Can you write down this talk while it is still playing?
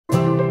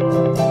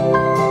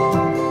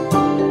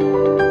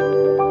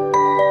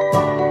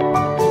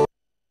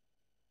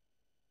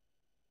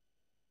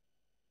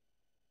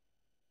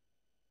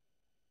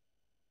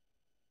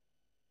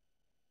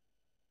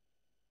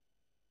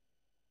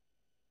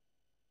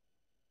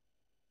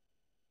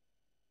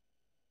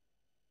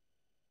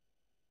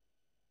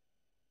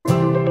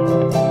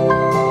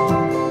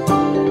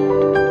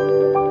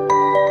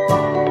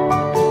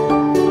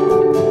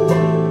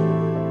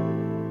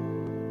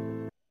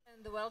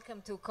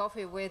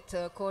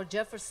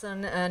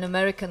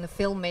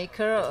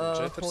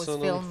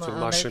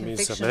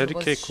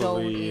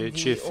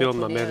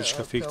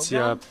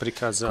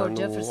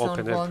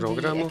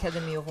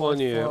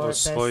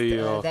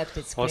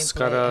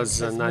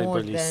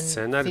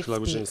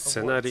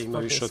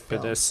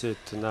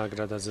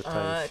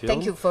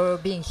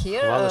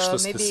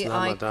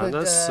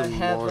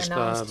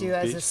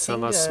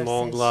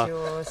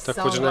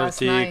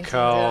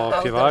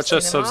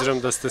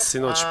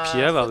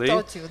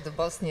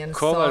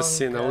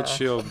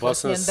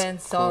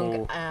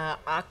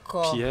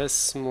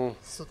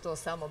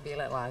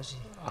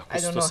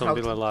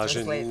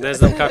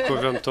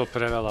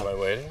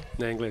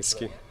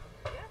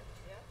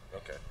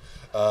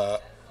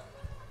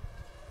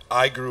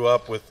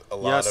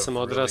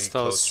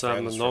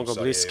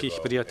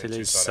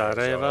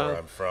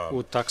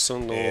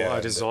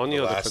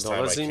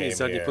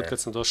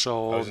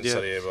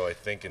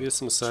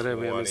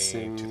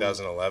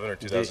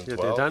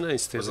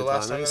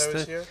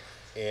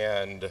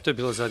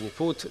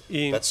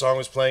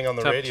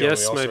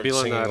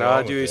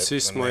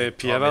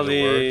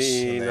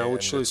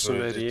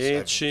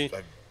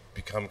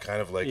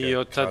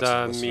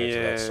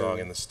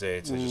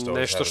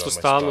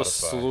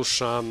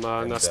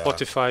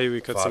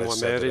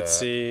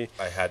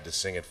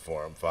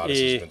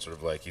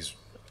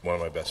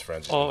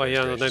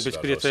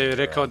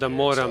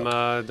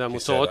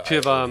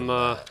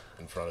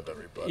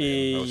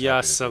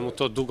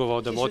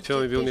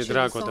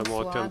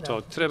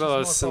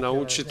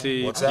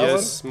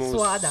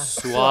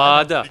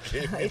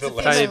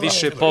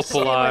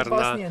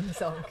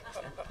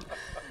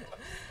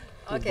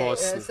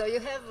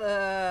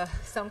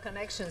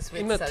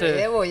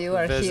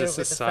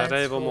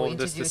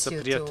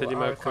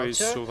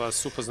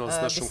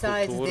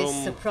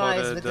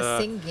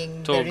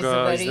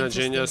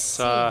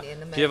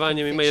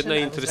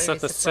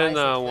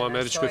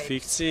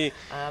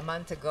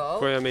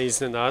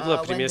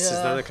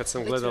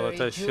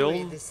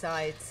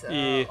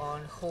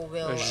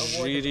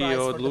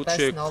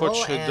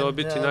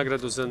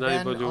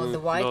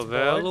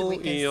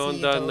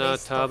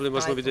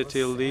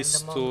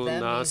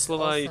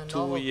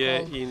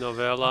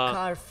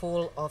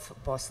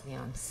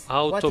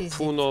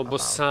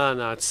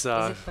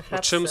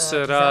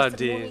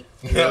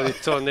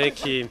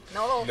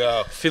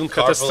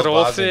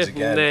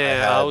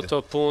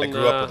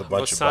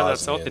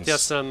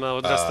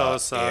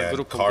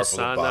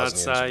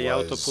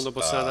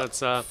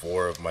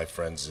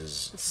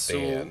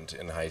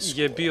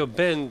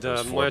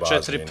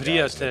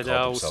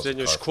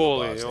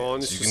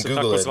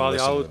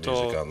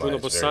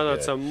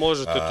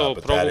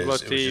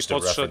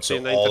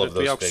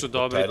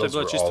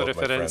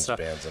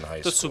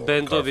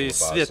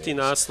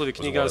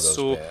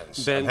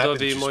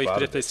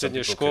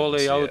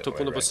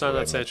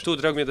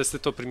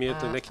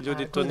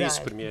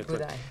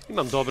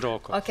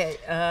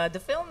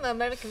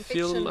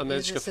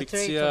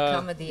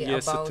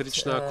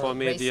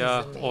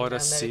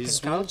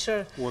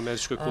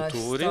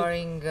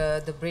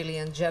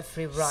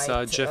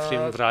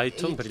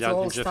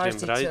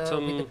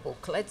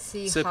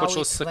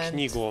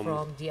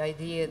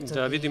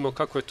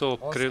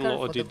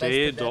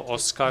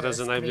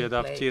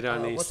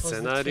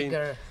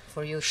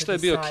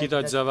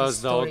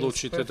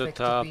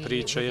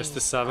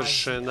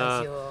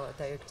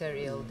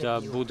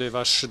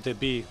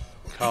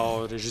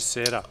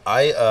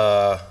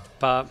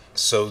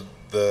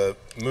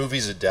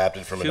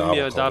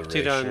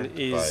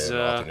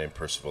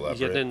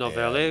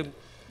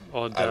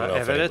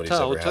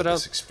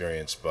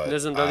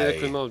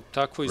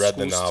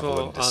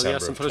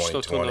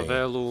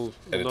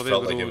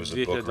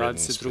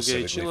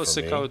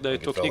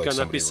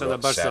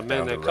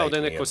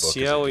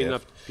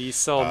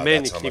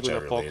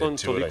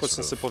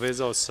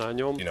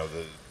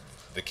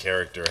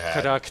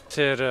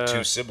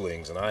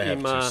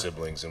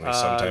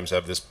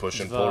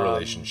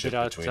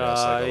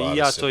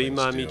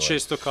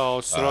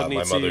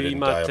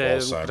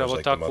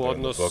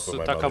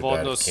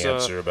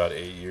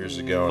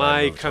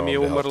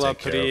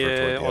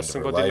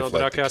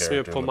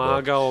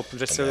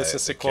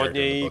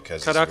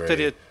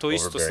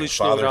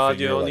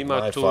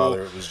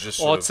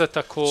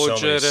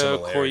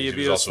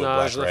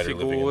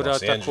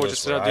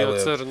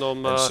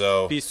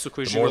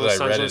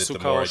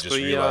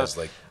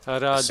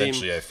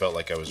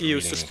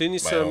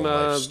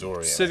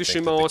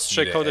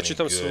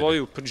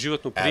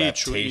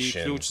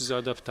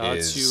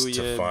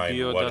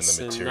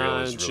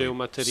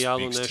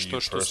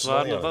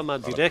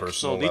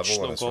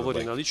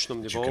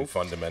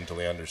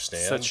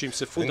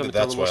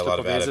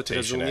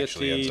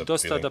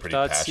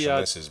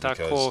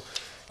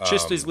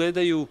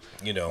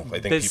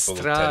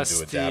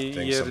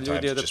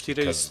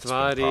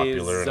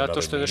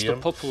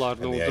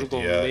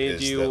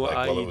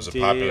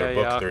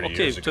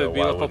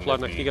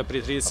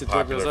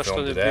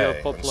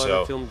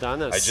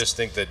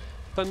that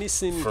Pa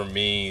mislim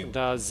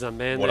da za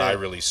mene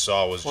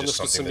ono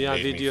što sam ja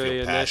vidio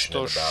je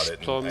nešto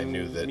što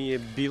mi je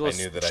bilo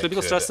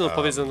strastveno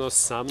povezano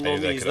sa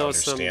mnom i znao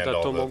sam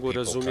da to mogu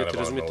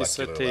razumjeti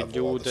sve te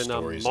ljude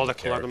na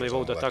molekularnom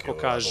nivou, da tako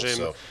kažem,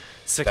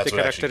 sve te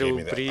karaktere u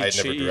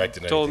priči i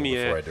to mi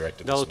je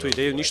dalo tu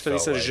ideju. Ništa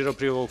nisam režirao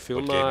prije ovog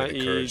filma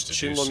i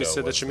činilo mi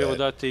se da će mi ovo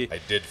dati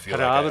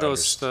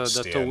hrabrost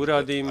da to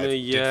uradim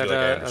jer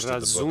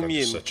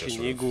razumijem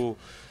knjigu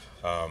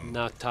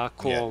na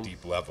tako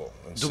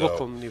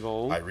dubokom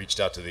nivou.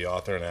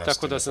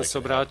 Tako da sam se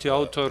obratio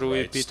autoru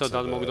i pitao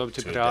da li mogu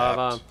dobiti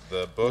prava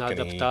na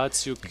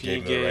adaptaciju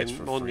knjige.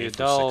 On mi je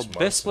dao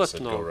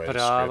besplatno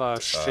prava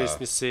 6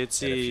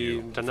 mjeseci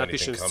da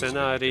napišem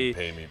scenarij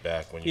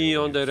i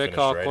onda je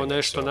rekao ako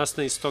nešto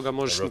nastane iz toga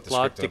možeš mi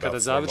platiti kada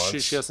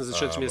završiš. Ja sam za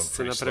 4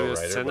 mjeseca napravio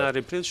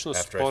scenarij, prilično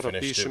sporo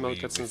pišem, ali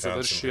kad sam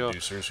završio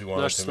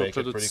našli smo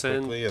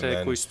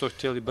producente koji su to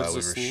htjeli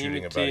brzo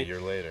snimiti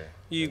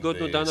i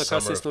godinu dana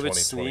kasnije smo već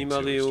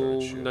snimali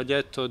na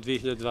ljeto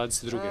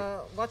 2022.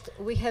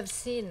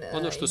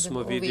 Ono što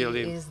smo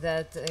vidjeli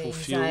u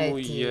filmu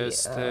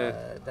jeste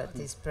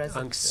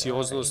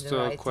anksioznost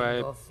koja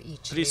je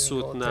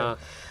prisutna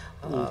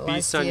u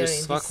pisanju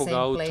svakog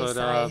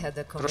autora.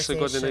 Prošle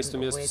godine na istom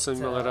mjestu sam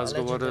imala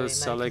razgovor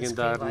sa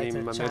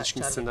legendarnim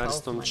američkim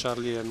scenaristom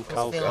Charlieom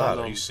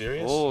Kaufmanom.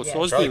 O,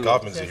 ozbiljno.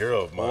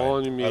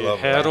 On mi je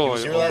heroj,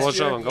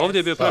 obožavam ga. Ovdje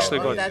je bio prošle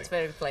godine.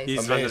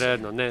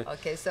 Izvanredno, ne.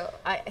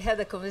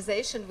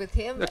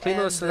 Dakle,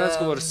 imala sam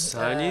razgovor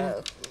sa njim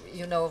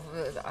i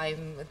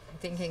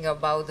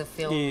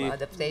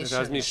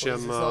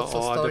razmišljam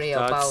o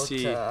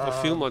adaptaciji.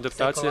 Film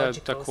adaptacija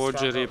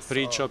također je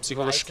priča o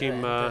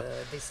psihološkim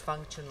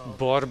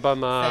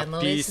borbama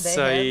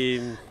pisca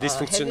i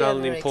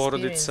disfunkcionalnim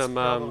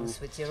porodicama.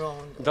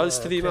 Da li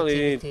ste vi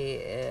imali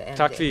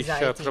takvih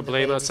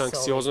problema sa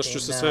anksioznošću,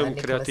 sa svojom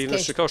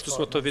kreativnošću, kao što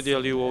smo to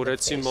vidjeli u,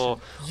 recimo,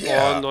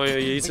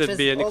 onoj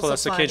izvedbi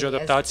Nicolasa Cagea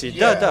adaptaciji?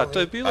 Da, to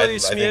je bilo i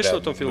smiješno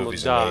u tom filmu.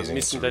 Da,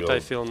 mislim da je taj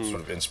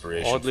film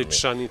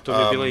odličan i to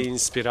mi je bila i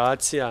inspiracija.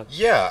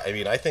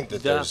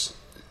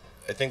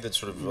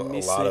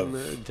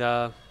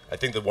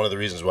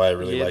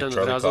 Jedan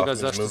od razloga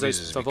zašto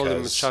zaista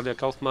volim Charlie'a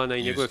Kaufmana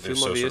i njegove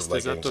filmove jeste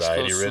zato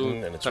što su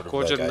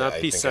također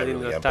napisani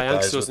na taj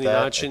anksiozni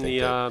način i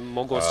ja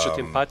mogu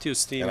osjećati empatiju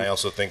s tim.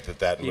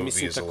 I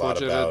mislim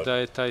također da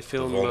je taj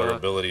film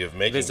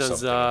vezan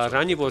za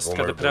ranjivost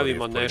kada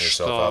pravimo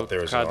nešto,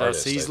 kada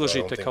se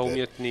izložite kao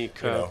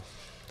umjetnik.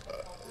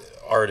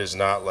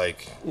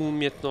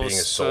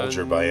 Umjetnost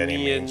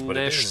nije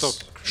nešto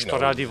što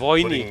radi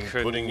vojnik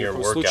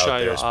u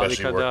slučaju, ali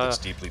kada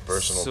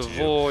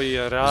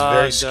svoj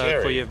rad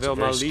koji je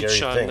veoma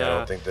ličan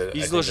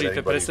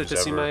izložite, predstavite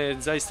svima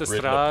je zaista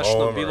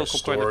strašno. Bilo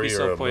ko je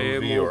napisao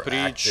poemu,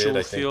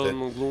 priču,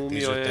 film,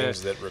 glumio je.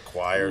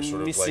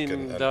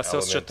 Mislim da se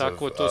osjeća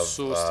tako, to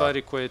su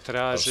stvari koje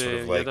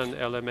traže jedan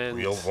element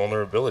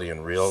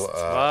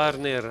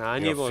stvarne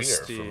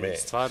ranjivosti,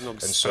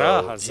 stvarnog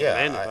straha za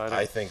mene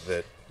barem.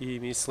 I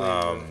mislim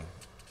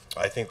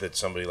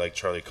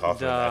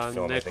da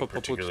neko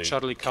poput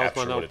Charlie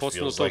Kaufmana u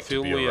posebnom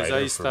filmu je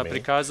zaista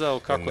prikazao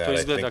kako to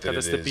izgleda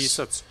kada ste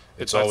pisac.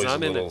 Za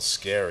mene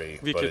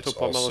uvijek je to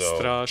pomalo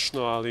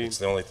strašno, ali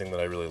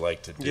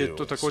je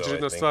to također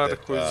jedna stvar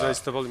koju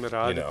zaista volim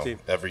raditi.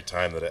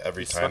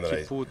 I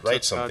svaki put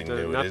kad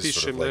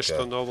napišem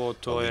nešto novo,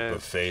 to je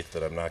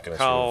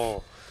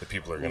kao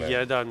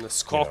jedan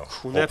skok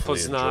u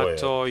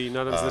nepoznato i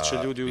nadam se da će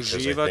ljudi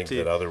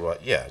uživati u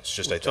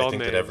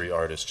tome.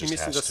 I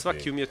mislim da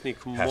svaki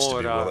umjetnik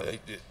mora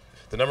biti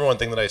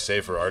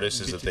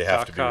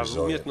takav.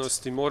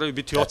 Umjetnosti moraju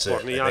biti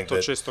otporni. Ja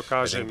to često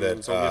kažem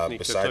za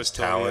umjetnike. To je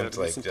to jer,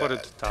 mislim, pored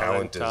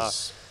talenta,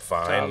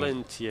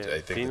 talent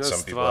je fina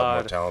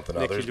stvar,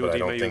 neki ljudi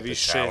imaju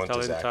više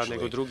talenta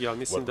nego drugi, ali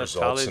mislim da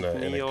talent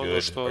nije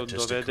ono što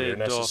dovede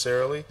do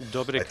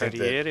dobre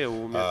karijere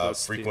u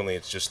umjetnosti.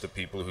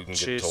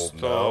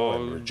 Često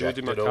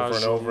ljudima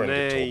kažu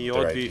ne i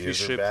odbiju ih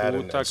više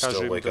puta,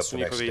 kažu im da su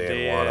njihove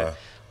ideje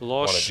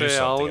loše,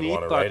 a oni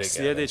ipak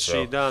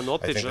sljedeći dan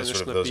opet žele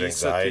nešto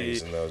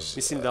napisati.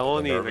 Mislim da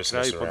oni na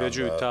kraju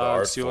pobjeđuju ta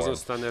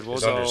anksioznost, ta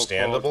nervoza oko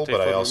te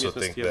forme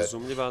umjetnosti je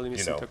razumljiva, ali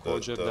mislim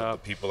također da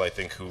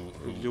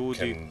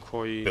ljudi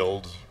koji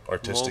mogu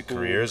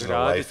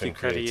graditi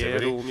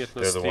karijeru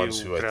umjetnosti,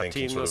 u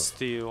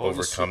kreativnosti,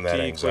 oni su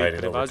ti koji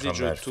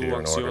prevaziđu tu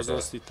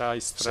anksioznost i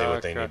taj strah.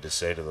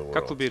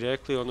 Kako bi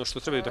rekli ono što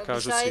trebaju da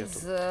kažu svijetu?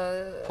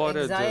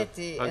 Pored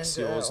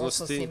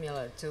anksioznosti,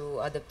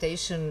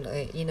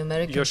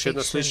 još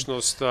jedna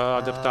sličnost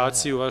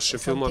adaptaciji u vašem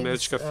filmu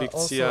Američka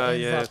fikcija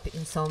je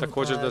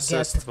također da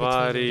se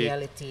stvari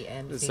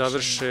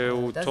završe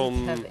u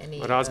tom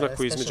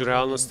razmaku između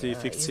realnosti i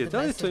fikcije.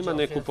 Da li to ima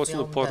neku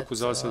posebnu poruku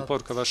za vas,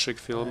 poruka vašeg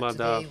filma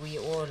da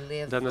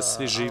danas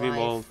svi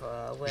živimo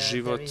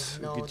život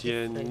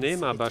gdje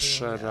nema baš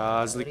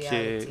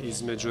razlike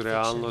između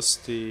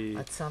realnosti i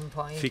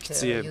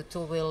fikcije,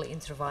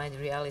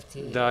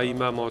 da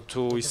imamo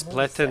tu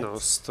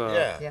ispletenost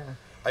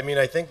I mean,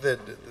 I think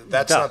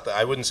that's not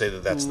I wouldn't say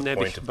that's the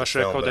point of the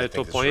film, but I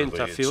think it's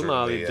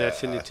certainly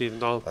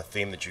a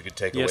theme that you could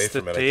take away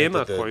from it. I think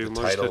that the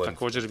title and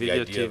the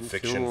idea of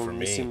fiction for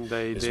me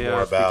is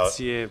more about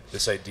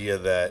this idea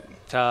that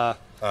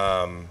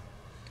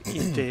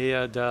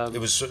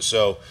it was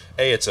so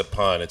it's a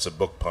pun, it's a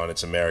book pun,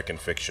 it's American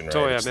fiction, right?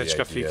 To je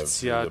američka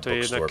fikcija, to je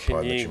jedna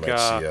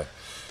knjiga.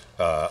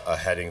 A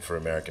heading for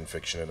American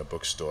fiction in a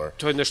bookstore.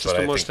 To je nešto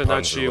što možete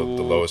naći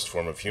u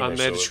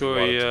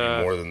američkoj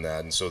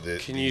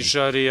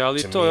knjižari,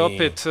 ali to je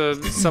opet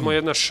samo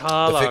jedna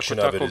šala ako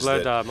tako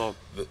gledamo.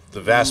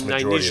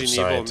 Najniži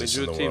nivo,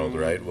 međutim,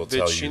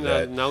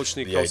 većina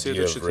naučnika u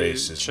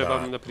svijetu će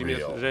vam, na primjer,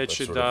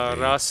 reći da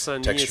rasa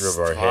nije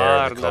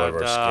stvarna,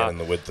 da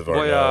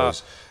boja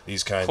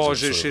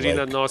kože,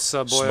 širina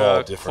nosa,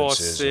 boja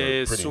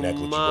kose su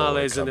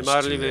male,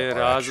 zanemarljive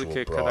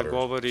razlike kada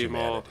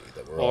govorimo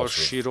o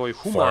široj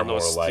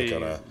humanosti,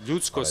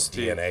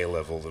 ljudskosti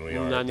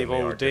na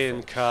nivou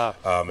DNK,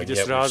 gdje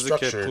su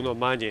razlike puno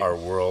manje.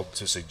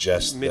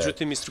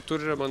 Međutim, mi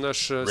strukturiramo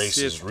naš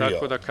svijet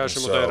tako da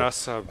kažemo da je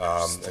rasa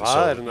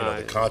stvarna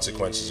i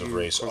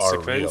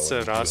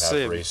konsekvence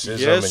rase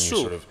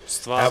jesu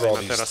stvarne.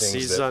 Imate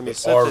rasizam i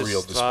sve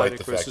te stvari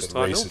koje su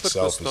stvarne,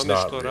 uprkos tome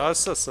što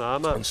rasa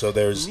sama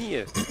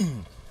nije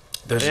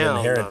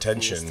realna,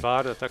 nije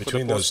stvarna, tako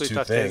da postoji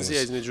ta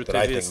tenzija između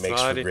te dvije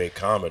stvari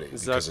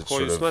za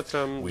koju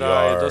smatram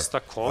da je dosta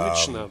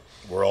komična,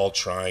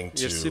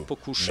 jer svi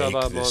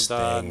pokušavamo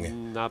da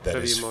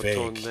napravimo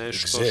to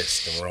nešto što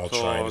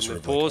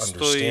ne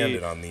postoji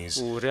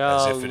u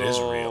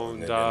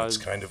realno, da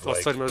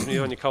ostvarimo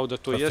razumijevanje kao da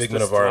to jeste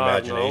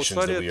stvarno, a u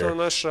stvari je to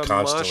naša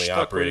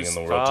mašta koju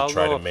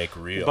stalno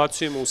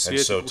ubacujemo u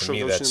svijet i pokušamo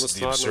da učinimo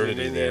stvarno.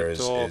 Meni je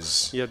to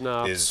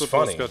jedna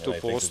apsurdnost koja tu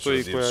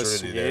postoji, koja je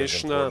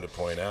smiješna,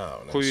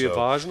 koju je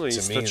važno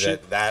istaći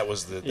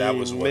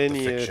i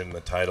meni je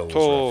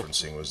to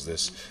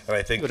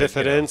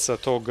referenca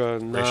tog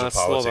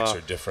naslova.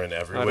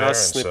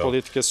 Rasne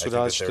politike su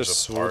različite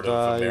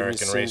svuda i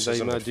mislim da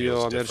ima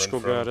dio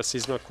američkog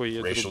rasizma koji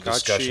je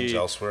drugačiji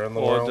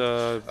od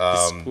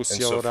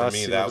diskusija o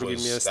rasi na drugim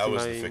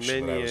mjestima i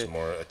meni je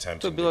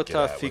to bila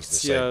ta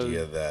fikcija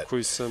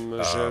koju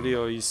sam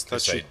želio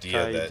istaći,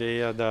 ta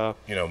ideja da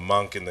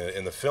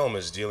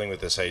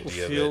u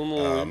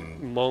filmu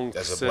Monk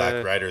se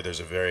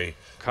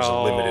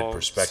kao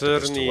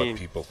crni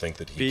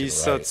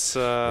pisac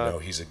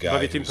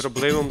bavi tim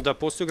problemom da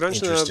postoji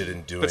ograničena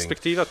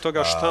perspektiva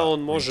toga šta on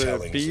može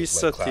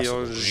pisati.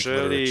 On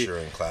želi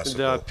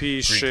da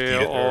piše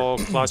o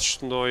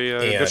klasičnoj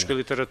grčkoj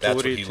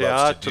literaturi i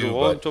teatru.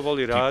 On to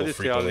voli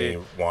raditi, ali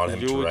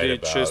ljudi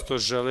često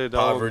žele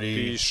da on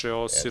piše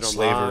o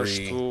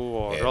siromaštvu,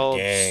 o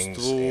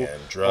ropstvu,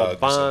 o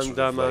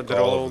bandama,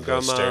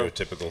 drogama,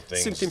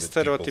 svim tim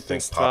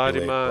stereotipnim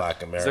stvarima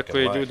za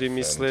koje ljudi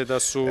misle da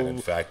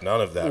su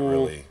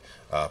u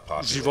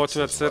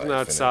životima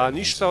crnaca, a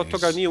ništa od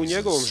toga nije u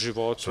njegovom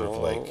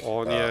životu.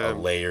 On je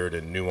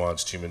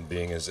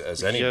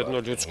jedno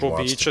ljudsko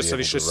biće sa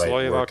više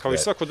slojeva, kao i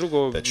svako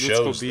drugo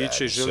ljudsko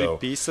biće i želi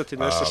pisati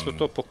nešto što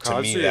to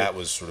pokazuje,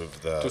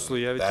 tu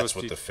slojevitost.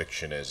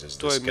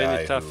 To je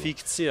meni ta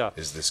fikcija,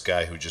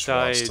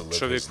 taj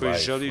čovjek koji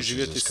želi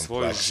živjeti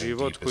svoj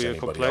život, koji je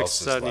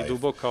kompleksan i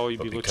dubok kao i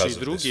bilo čiji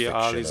drugi,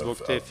 ali zbog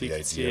te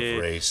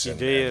fikcije,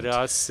 ideje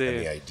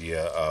rase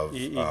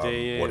i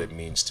ideje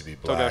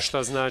toga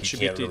šta znači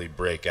biti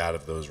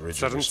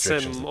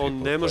crncem,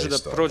 on ne može da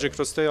prođe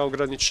kroz te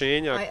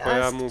ograničenja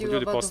koja mu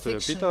ljudi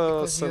postavljaju.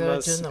 Pitala sam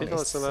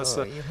vas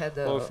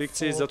o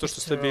fikciji zato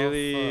što ste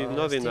bili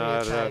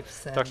novinar,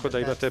 tako da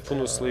imate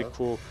punu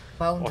sliku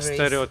o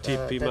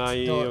stereotipima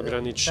i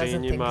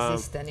ograničenjima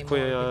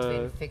koja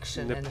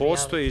ne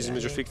postoji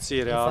između fikcije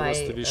i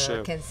realnosti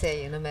više.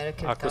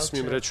 Ako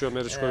smijem reći u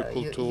američkoj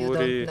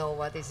kulturi,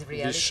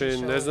 više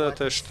ne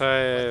znate šta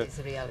je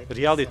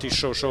reality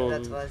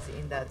show,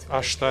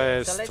 a šta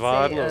je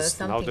stvarnost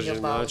na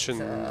određen način.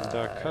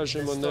 Da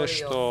kažemo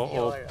nešto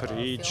o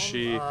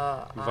priči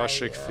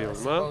vašeg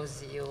filma.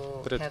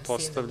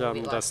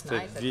 Pretpostavljam da ste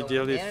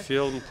vidjeli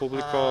film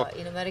publiko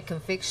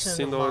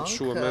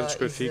sinoć u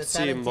američkoj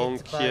fikciji. Monk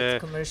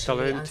je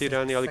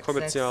talentirani, ali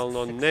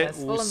komercijalno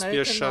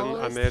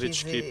neuspješan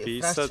američki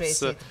pisac.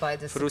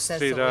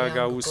 Frustrira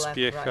ga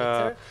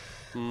uspjeha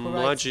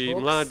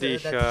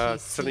mladih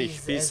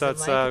crnih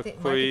pisaca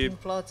koji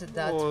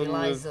on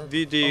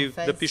vidi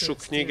da pišu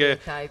knjige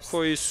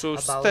koji su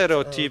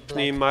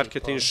stereotipni,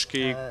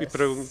 marketinški i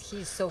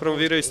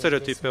promoviraju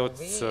stereotipe o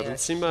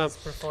crncima.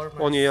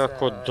 On je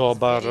jako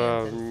dobar,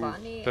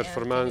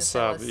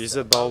 performansa,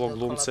 izvedba ovog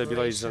glumca je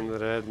bila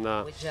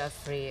izvanredna.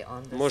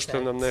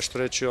 Možete nam nešto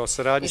reći o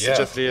saradnji sa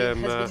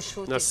Jeffreyem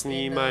na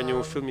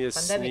snimanju? Film je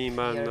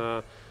sniman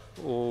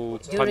u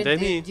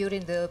pandemiji?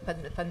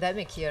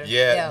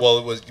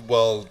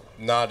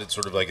 Not it's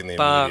sort of like in the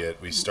immediate.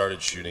 We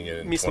started shooting it in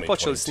 2022. Mi smo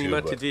počeli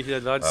snimati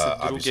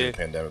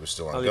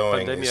 2022. Ali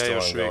pandemija je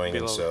još uvijek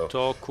bila u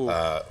toku.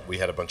 We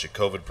had a bunch of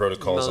COVID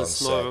protocols on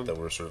set that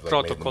were sort of like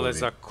protokole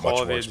za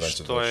COVID,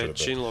 što je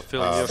činilo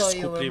film još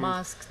skupljim.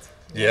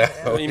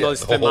 Imali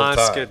ste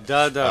maske,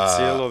 da,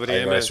 cijelo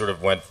vrijeme. I sort of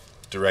went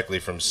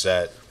directly from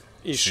set.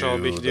 Išao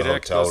bih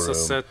direktno sa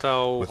seta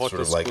u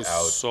hotelsku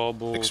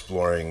sobu, bez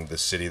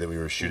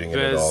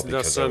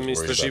da sam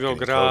istraživao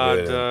grad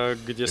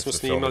gdje smo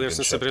snimali, jer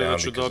sam se brinuo da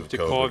ću dobiti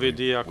COVID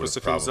i ako se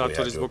film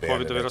zatvori zbog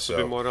COVID-a, vjerojatno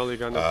bi morali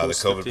ga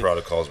napustiti.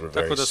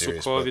 Tako da su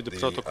COVID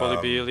protokoli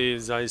bili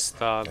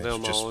zaista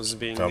veoma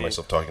ozbiljni.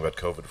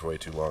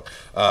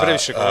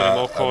 Previše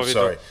govorimo o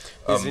COVID-u.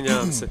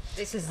 Izvinjavam se.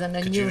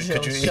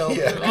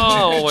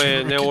 Ovo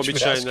je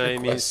neobičajna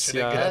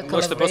emisija.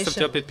 Možete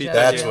postaviti opet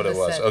pitanje.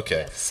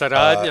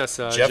 Saradnja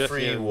sa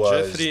Jeffrijem.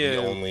 Jeffrey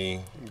je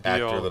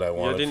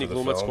bio jedini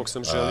glumac kog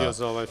sam želio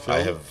za ovaj film.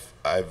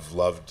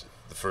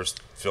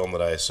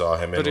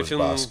 Prvi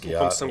film u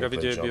kom sam ga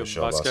vidio je bio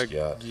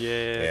Basquiat,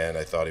 gdje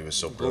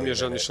glumio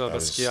Jean-Michel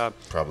Basquiat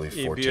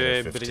i bio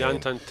je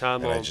briljantan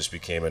tamo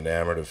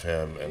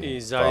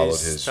i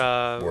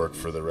zaista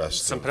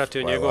sam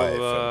pratio njegov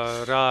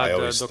rad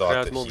do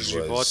kraja mog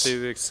života i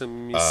uvijek sam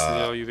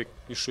mislio i uvijek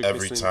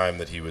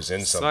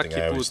mislim, svaki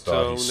put u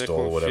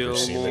nekom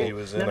filmu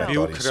bi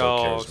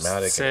ukrao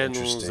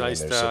scenu,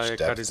 zaista je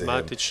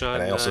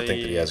karizmatičan i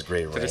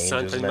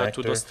interesantan, ima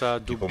tu dosta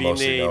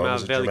dubine, ima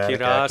veliki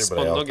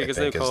raspon, mnogi ga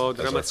znaju kao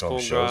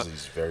dramatskog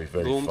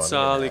glumca,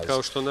 ali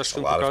kao što naš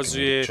film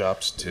pokazuje,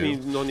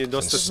 on je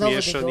dosta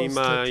smiješan,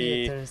 ima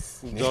i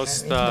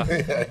dosta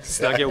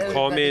snage u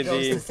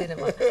komediji,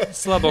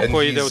 slabo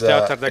ko ide u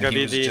teatar da ga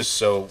vidi,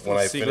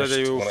 svi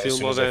gledaju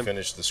filmove.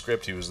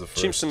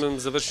 Čim sam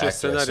završio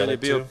scenarij, on je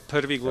bio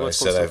prvi glumac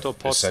kom sam to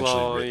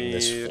poslao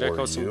i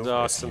rekao sam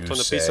da sam to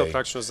napisao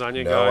praktično za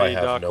njega i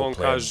da ako on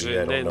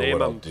kaže ne,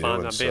 nemam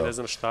plana B, ne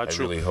znam šta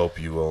ću i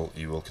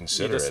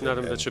da se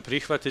nadam da će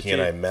prihvatiti.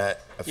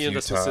 I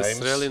onda smo se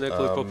sreli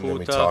nekoliko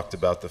puta,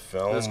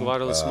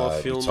 razgovarali smo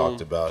o filmu,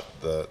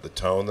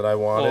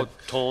 o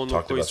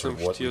tonu koji sam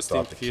htio s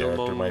tim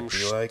filmom,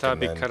 šta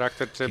bi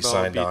karakter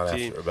trebao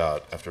biti i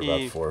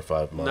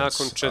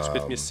nakon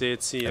 4-5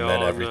 mjeseci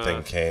on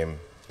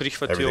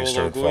prihvatio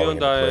ulogu i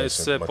onda je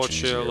sve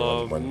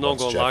počelo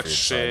mnogo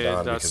lakše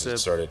da se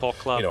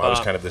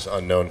poklapa.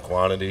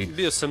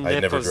 Bio sam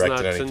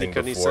nepoznat,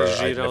 nikad nisam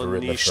žirao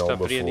ništa,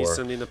 prije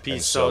nisam ni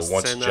napisao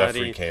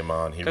scenarij.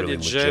 Kad je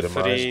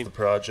Jeffrey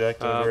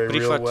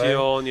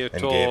prihvatio, on je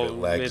to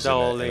me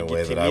dao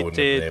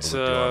legitimitet,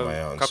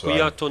 kako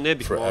ja to ne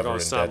bih mogao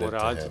samo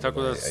raditi,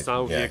 tako da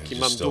sam uvijek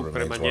imam dug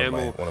prema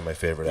njemu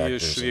i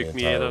još uvijek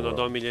mi je jedan od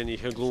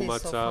omiljenih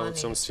glumaca u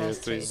cijelom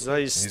svijetu i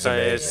zaista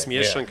je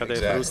smiješan kada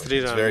je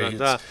frustriran,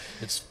 da,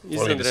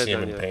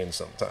 izvanredan je.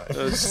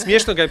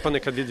 Smiješno ga je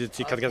ponekad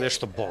vidjeti kad ga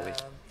nešto boli.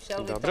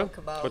 Dobro,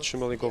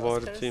 hoćemo li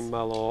govoriti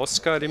malo o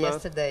Oscarima?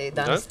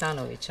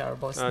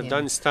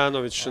 Dani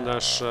Stanović,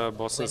 naš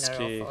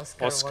bosanski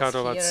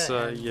Oskarovac,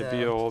 je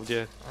bio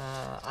ovdje.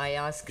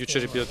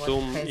 Jučer je bio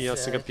tu i ja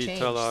sam ga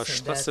pitala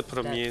šta se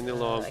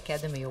promijenilo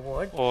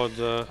od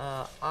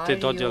te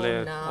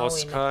dodjele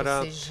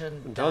Oscara.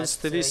 Da li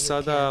ste vi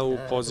sada u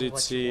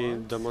poziciji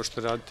da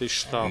možete raditi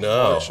šta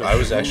hoćete?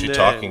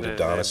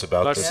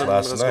 Ne. Baš sam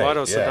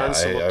razgovarao sa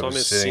Danisom o tome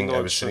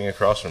sinoć.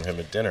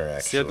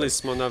 Sjedli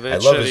smo na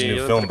večeri i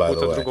jedan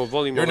puta drugo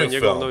volimo ovaj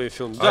njegov novi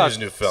film. Da, if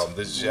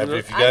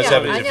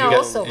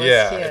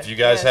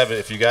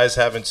you guys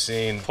haven't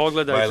seen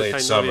My Late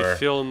Summer,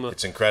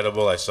 it's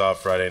incredible. I saw it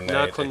Friday night.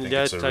 Nakon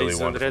ljeta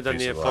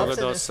izvanredan je,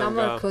 pogledao sam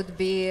ga.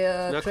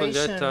 Nakon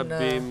ljeta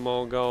bi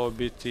mogao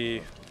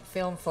biti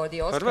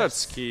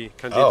hrvatski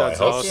kandidat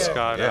za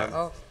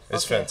Oscara.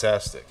 It's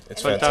fantastic.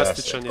 It's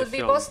fantastičan je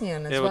film.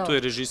 Evo tu je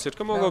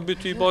režisirka, mogao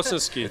biti i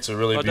bosanski. It's a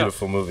really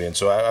beautiful movie, and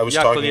so I was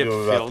talking to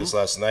him about this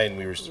last night, and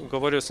we were.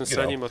 Govorio sam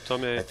sa njim o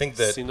tome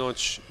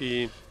sinoć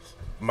i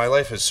my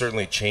life has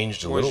certainly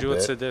changed a little bit. Moj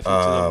život se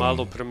definitivno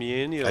malo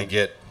promijenio. I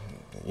get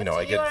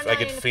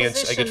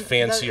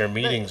fancier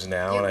meetings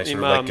now, and I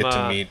sort of like get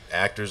to meet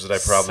actors that I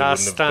probably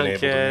wouldn't have been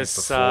able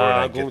to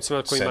meet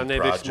before, and I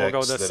get sent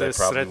projects that I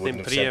probably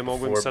wouldn't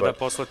have sent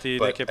before,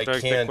 but I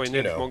can't,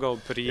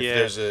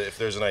 if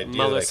there's an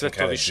idea that I can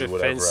kind of do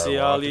whatever I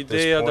want at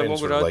this point, and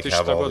sort of like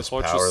have all this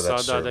power,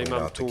 that's certainly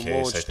not the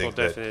case. I think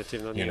that,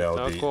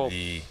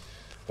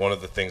 one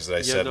of the things that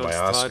I said in my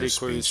Oscar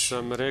speech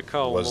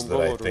was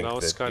that I think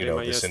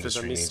that, this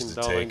industry needs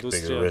to take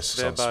bigger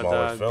risks on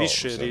smaller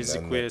films, and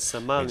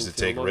then needs to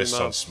take risks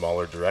on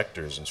smaller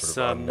directors and sort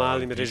of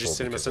unknown people,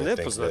 because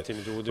I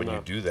think that when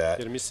you do that,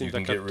 you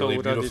can get really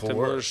beautiful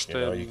work.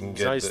 You can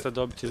get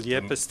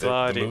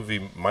the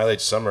movie My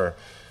Late Summer.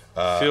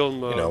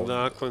 Film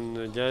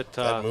nakon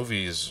ljeta. That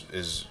movie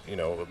is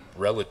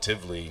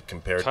relatively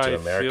compared to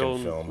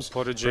American films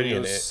pretty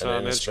an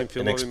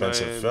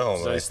inexpensive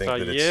film, and I think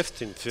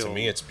that to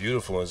me it's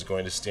beautiful and is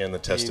going to stand the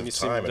test of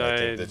time, and I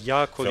think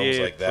that films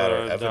like that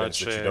are evidence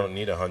that you don't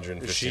need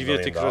 $150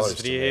 million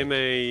to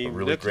make a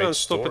really great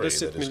story that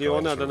is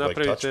going to sort of like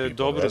touch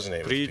people and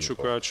resonate with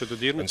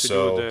people. And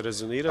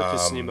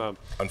so,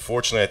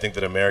 unfortunately, I think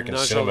that American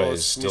cinema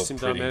is still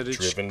pretty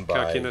driven by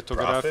profit.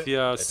 I think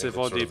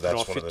that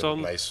that's one of the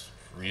nice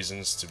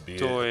reasons to be at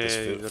this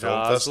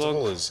film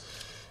festival is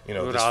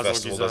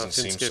razlog i za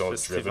filmske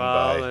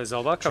festivale, za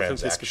ovakav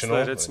filmski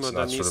festival, recimo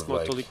da nismo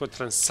toliko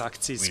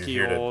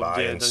transakcijski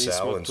ovdje, da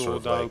nismo tu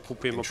da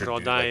kupujemo,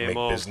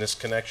 prodajemo,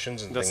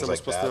 da samo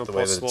uspostavimo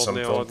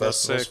poslovne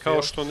odnose,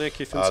 kao što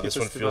neki filmski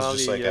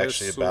festivali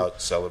jesu.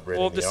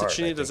 Ovdje se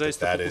čini da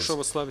zaista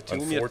pokušamo slaviti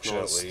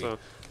umjetnost.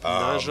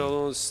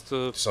 Nažalost,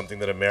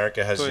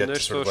 to je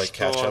nešto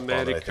što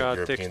Amerika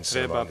tek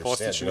treba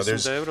postići. Mislim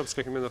da je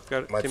evropska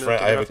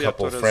kinematografija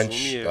to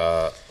razumije.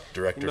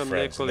 Imam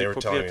nekoliko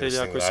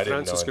prijatelja koji su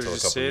francuski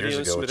režiseri i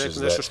oni su mi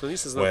rekli nešto što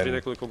nisam znao prije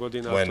nekoliko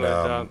godina, a to je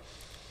da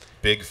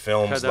big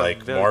films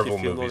like Marvel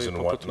movies and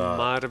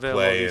whatnot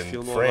play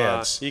in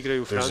France,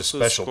 there's a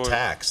special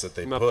tax that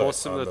they put on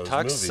those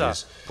movies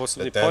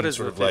that then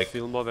sort of like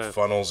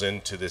funnels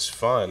into this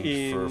fund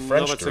for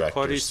French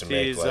directors to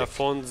make like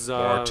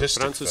more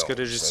artistic films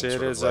and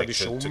sort of like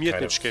to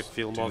kind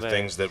of do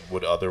things that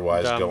would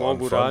otherwise go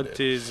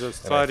unfunded.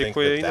 And I think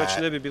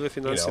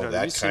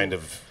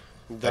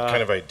that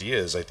kind of idea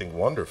is, I think,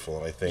 wonderful,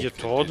 and I think it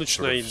sort of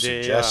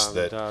suggests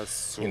that,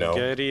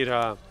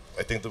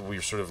 I think that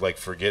we sort of like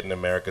forget in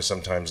America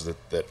sometimes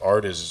that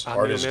art is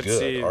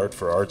good. Art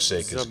for art's sake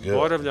is good.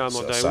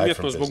 Zaboravljamo da je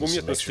umjetnost zbog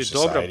umjetnosti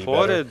dobra,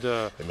 pored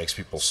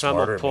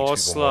samo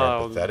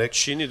posla,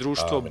 čini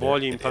društvo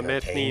boljim,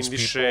 pametnijim,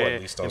 više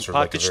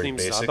empatičnim,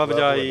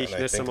 zabavlja ih,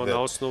 ne samo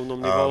na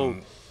osnovnom nivou.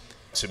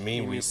 To me,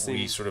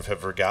 we sort of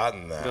have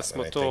forgotten that, da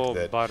smo to,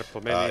 bar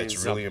po meni,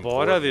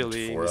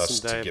 zaboravili. Mislim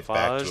da je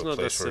važno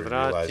da se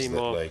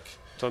vratimo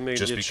tome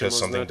gdje ćemo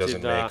znati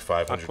da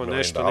ako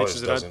nešto neće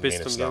zaraditi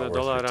 $500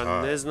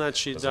 miliona, ne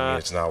znači da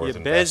je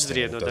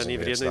bezvrijedno, da nije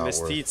vrijedno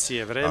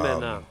investicije,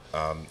 vremena,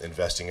 da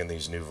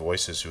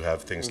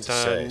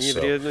nije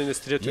vrijedno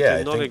investirati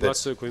u nove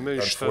glasove koji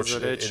imaju šta za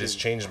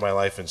reći.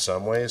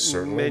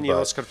 Meni je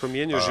Oscar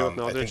promijenio život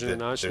na određene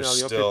načine,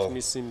 ali opet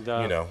mislim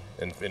da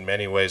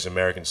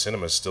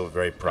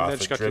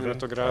američka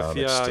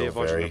kinematografija je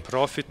vođena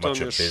profitom,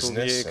 još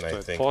uvijek,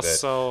 to je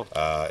posao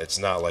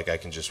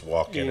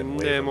i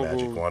ne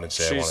mogu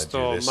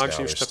čisto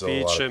magnetnim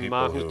štapićem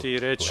mahnuti i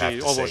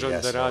reći ovo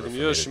želim da radim.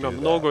 Još ima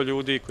mnogo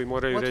ljudi koji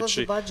moraju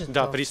reći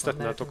da, pristati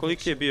na to.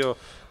 Koliki je bio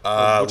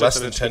budžet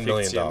američke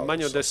fikcije?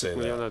 Manje od $10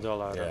 miliona.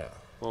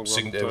 Mogu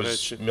vam to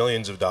reći.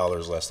 Millions of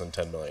dollars, less than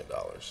 $10 million.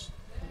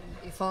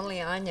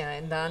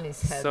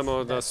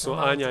 Samo da su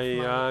Anja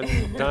i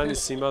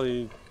Danis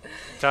imali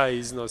taj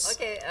iznos.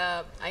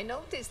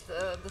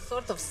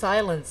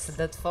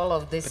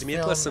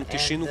 Primijetila sam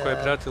tišinu koja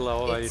je pratila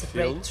ovaj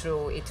film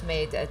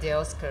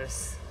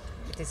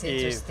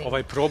i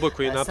ovaj proboj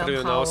koji je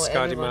napravio na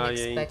Oscarima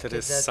je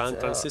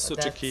interesantan. Svi su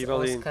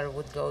očekivali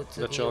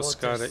da će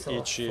Oscar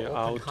ići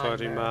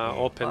autorima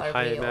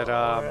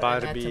Oppenheimera,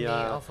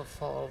 Barbija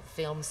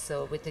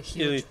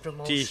ili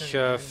tih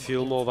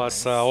filmova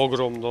sa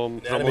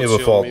ogromnom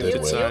promocijom i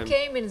utjecajem.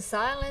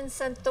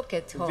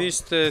 Vi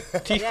ste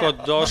tiho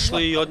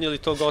došli i odnijeli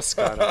tog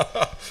Oscara.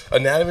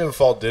 Anatomy of a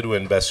Fall did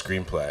win Best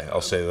Screenplay,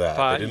 I'll say that.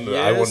 Pa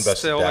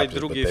jeste ovaj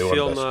drugi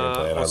film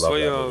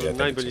osvojio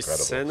najbolji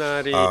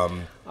scenarij,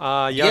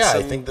 a ja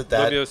sam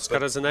dobio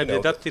Oscara za najbolji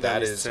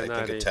adaptirani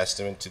scenarij.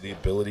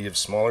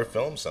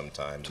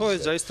 To je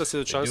zaista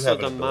svjedočanstvo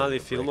da mali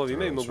filmovi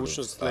imaju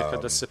mogućnost nekada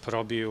da se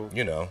probiju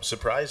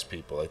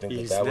i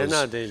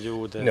iznenade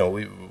ljude.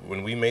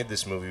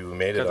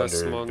 Kada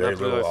smo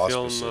napravili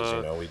film,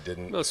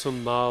 imali smo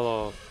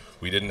malo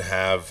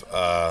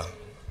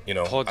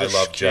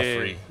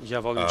podrške, ja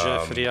volim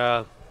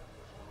Jeffrija,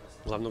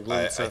 glavnog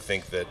glumca.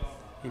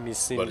 I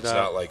mislim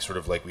da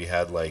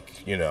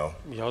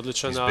je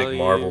odličan, ali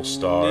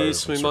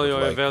nismo imali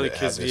ove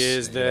velike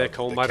zvijezde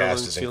kao u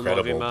Marvelovim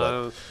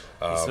filmovima.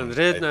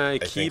 Izvanredna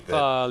ekipa,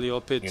 ali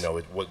opet niko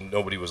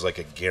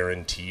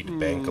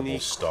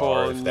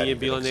nije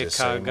bila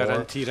neka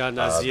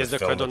garantirana zvijezda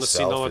koja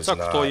donosi novac.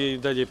 Ako to i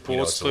dalje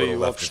postoji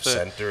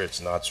uopšte,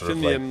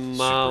 film je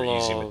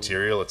malo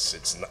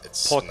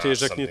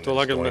potežak, nije to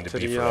lagan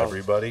materijal.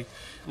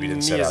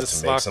 Nije za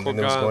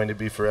svakoga,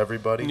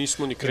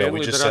 nismo ni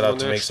krenuli da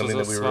radimo nešto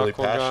za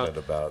svakoga.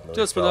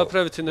 Htjeli smo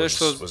napraviti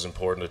nešto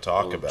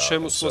o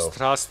čemu smo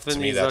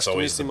strastveni, zašto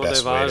mislimo da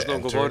je važno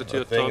govoriti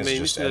o tome i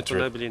mislim da je to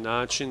najbolji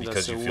način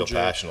da se uđe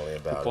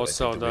u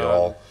posao,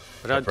 da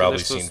radite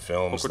nešto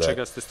oko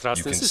čega ste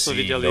strastveni. Svi smo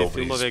vidjeli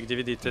filmove gdje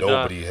vidite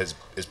da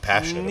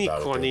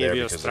niko nije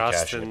bio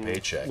strastven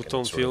u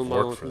tom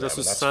filmu, da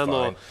su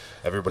samo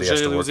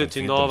željeli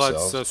uzeti novac,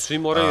 svi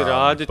moraju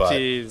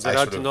raditi,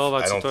 zaraditi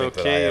novac i to je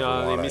okej,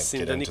 ali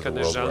mislim da nikad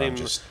ne želim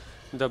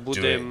da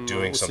budem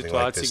u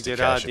situaciji gdje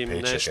radim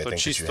nešto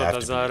čisto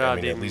da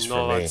zaradim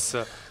novac.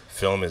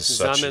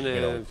 Za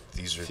mene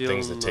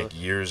film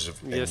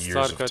je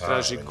stvar koja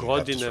traži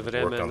godine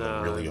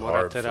vremena,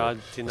 morate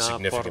raditi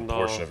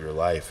naporno,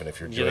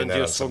 jedan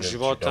dio svog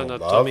života na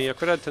tome i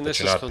ako radite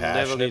nešto što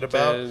ne volite,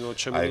 o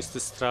čemu niste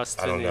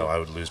strastveni,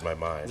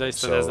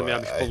 zaista ne znam, ja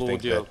bih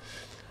poludio.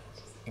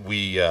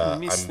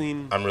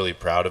 I'm really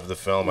proud of the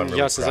film. I'm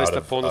really proud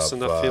of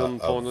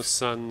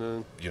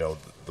you know,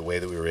 the way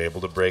that we were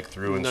able to break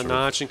through and na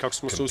način kako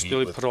smo se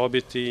uspjeli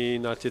probiti i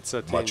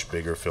natjecati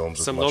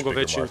sa mnogo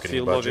većim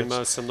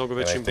filmovima, sa mnogo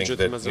većim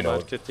budžetima za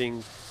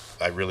marketing.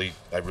 I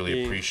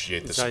really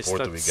appreciate the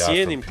support that we got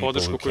cijenim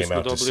podršku koju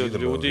smo dobili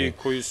od ljudi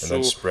koji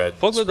su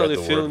pogledali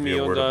film i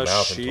onda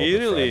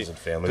širili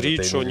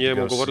priču o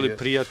njemu, govorili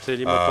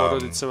prijateljima,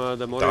 porodicama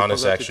da moraju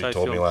pogledati taj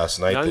film.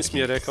 Janis mi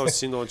je rekao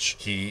sinoć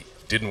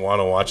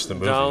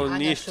da on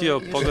nije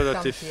htio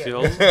pogledati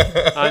film.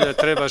 Anja,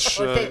 trebaš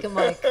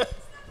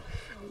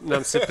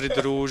nam se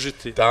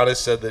pridružiti.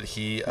 Danis je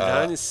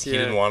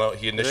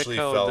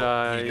rekao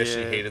da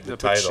je na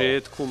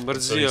početku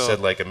mrzio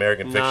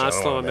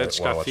naslov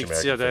američka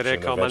fikcija, da je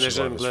rekao, ma ne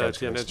želim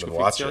gledati američku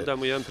fikciju, onda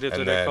mu jedan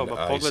prijatelj rekao,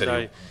 ma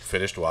pogledaj.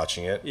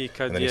 I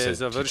kad je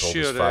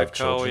završio,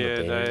 rekao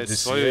je da je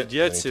svojoj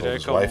djeci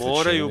rekao,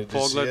 moraju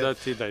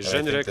pogledati, da je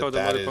ženi rekao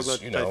da moraju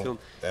pogledati taj film.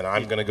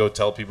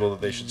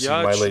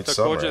 Ja ću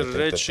također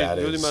reći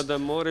ljudima da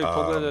moraju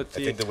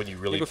pogledati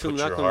njegov film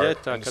nakon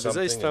ljeta, kada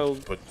zaista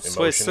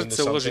svoje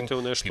srce uložite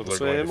u nešto, u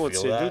svoje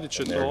emocije, ljudi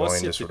će to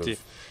osjetiti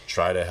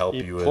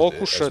i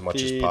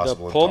pokušati da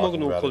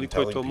pomognu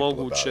koliko je to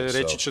moguće,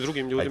 reći će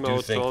drugim ljudima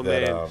o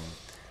tome.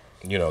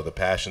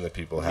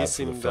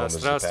 Mislim da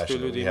strast koju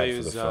ljudi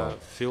imaju za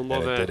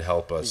filmove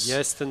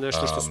jeste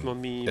nešto što smo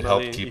mi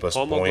imali i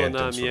pomoglo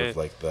nam je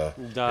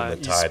da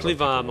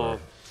isplivamo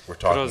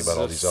kroz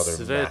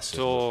sve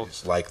to,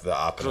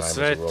 kroz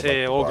sve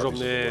te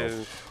ogromne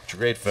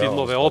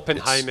filmove,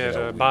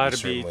 Oppenheimer,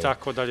 Barbie i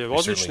tako dalje.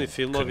 Odlični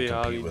filmovi,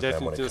 ali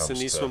definitivno se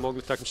nismo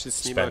mogli takmičiti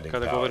s njima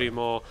kada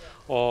govorimo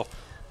o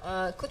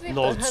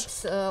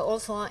novcu.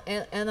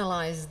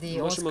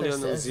 Možemo li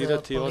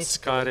analizirati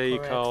Oscare i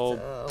kao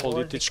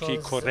politički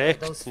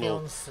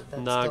korektnu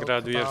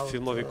nagradu, jer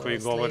filmovi koji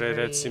govore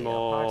recimo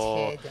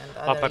o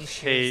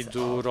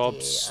apartheidu,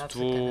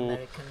 ropstvu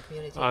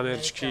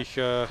američkih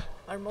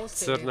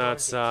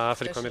crnaca,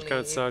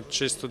 Afrikoamerikanaca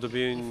često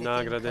dobiju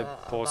nagrade,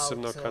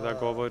 posebno kada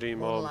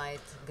govorimo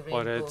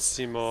o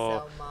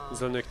recimo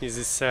zelenoj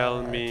knjizi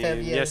Selmi,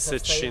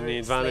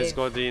 mjesečini, 12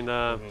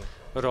 godina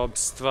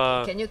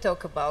robstva.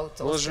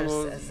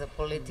 Možemo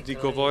li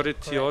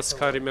govoriti o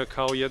Oscarima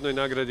kao jednoj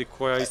nagradi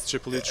koja ističe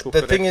političku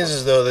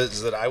korektnost?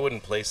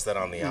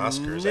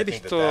 Ne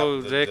bih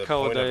to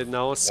rekao da je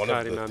na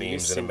Oscarima.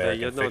 Mislim da je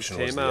jedna od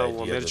tema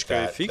u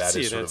američkoj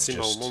fikciji,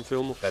 recimo u mom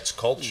filmu, da je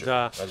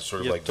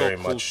to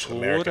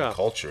kultura,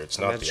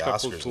 američka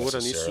kultura,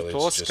 nisu to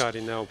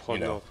Oscari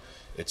neophodno.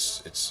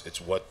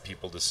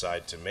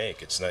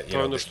 To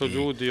je ono što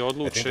ljudi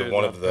odluče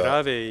da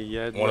prave i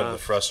jedna od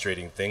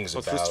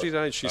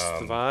frustrirajućih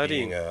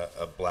stvari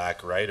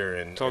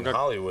toga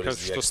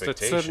što ste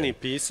crni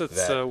pisac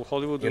u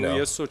Hollywoodu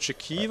jesu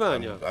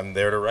očekivanja.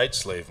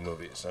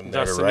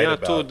 Da sam ja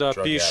tu da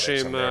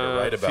pišem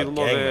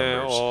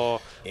filmove o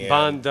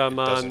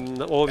bandama,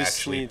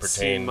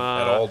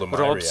 ovisnicima,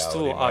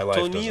 ropstvu, a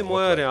to nije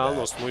moja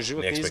realnost. Moj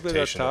život ne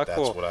izgleda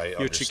tako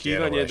i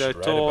očekivanje da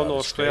je to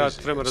ono što ja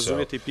trebam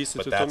razumjeti i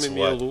pisati, o tome mi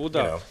je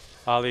luda,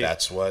 ali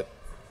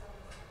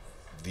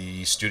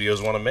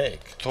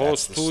to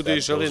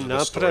studiji žele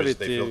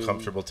napraviti.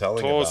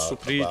 To su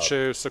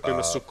priče sa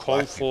kojima su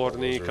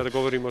komfortni, kada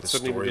govorimo o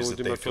crnim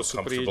ljudima, to su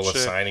priče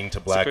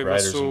sa kojima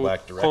su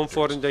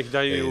komfortni da ih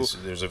daju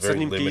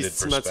crnim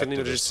piscima, crnim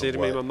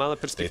režiserima. Ima mala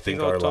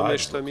perspektiva o tome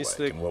što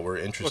misle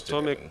o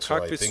tome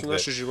kakvi su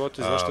naši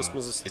životi, zašto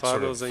smo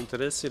stvarno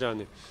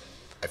zainteresirani.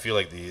 I feel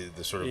like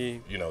the sort of,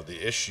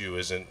 the issue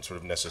isn't sort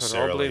of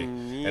necessarily,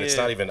 and it's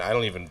not even, I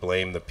don't even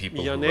blame the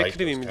people who write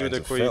those kinds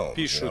of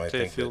films. I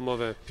think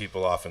that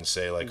people often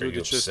say, like, are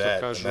you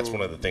upset? And that's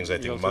one of the things I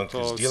think Monk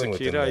is dealing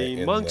with in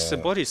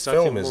the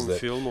film is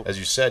that, as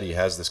you said, he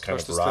has this kind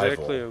of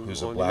rival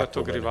who's a black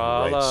woman who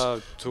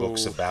writes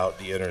books about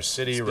the inner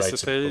city,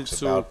 writes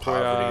books about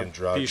poverty and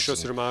drugs,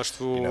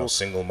 and,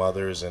 single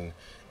mothers,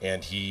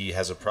 and he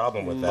has a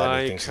problem with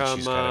that. He thinks that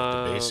she's kind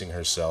of debasing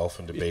herself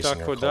and debasing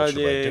her culture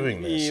by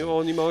doing this. And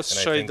I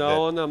think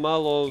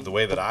that the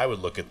way that I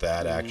would look at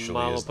that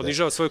actually is that, I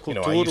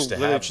used to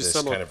have this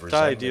kind of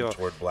resentment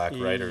toward black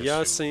writers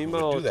who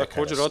would do that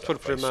kind of stuff. I sort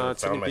of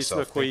found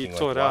myself thinking,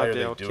 like, why are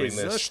they doing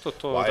this?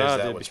 Why is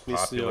that what's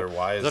popular?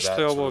 Why is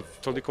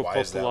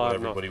that what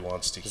everybody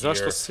wants to hear?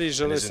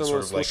 And isn't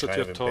sort of like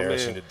kind of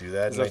embarrassing to do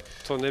that?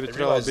 And I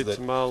realized that,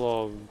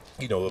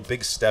 a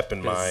big step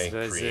in my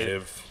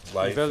creative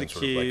life and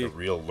sort of like a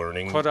real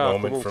learning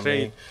moment for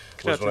me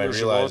was when I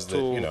realized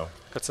that,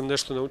 kad sam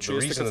nešto naučio,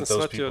 jeste kad sam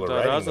shvatio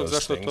da razlog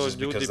zašto to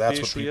ljudi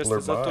pišu jeste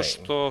zato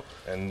što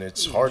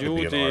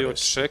ljudi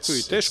očekuju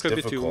i teško je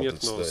biti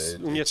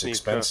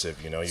umjetnika.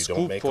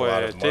 Skupo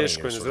je,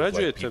 teško je, ne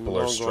zarađujete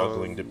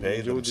mnogo,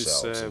 ljudi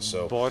se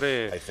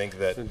bore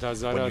da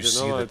zarade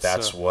novac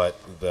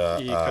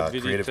i kad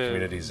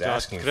vidite da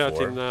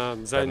kreativna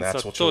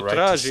zajednica to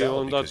traži,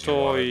 onda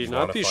to i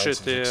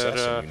napišete jer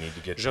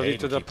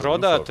želite da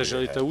prodate,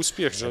 želite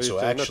uspjeh,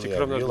 želite imati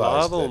krov nad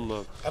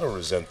glavom.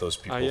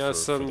 A ja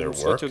sam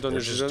shvatio da ne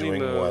želim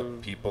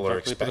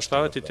ne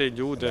poštavati te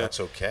ljude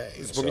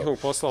zbog njihovog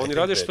posla. Oni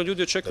rade što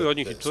ljudi očekuju od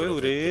njih i to je u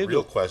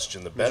redu.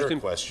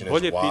 Međutim,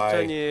 bolje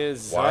pitanje je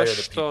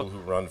zašto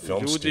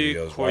ljudi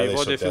koji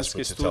vode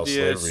filmske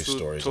studije su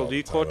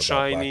toliko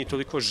očajni,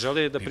 toliko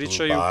žele da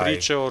pričaju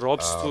priče o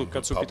ropstvu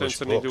kad su u pitanju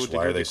crni ljudi,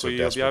 ljudi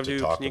koji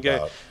objavljuju knjige,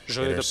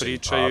 žele da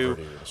pričaju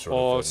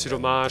o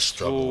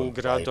siromaštvu,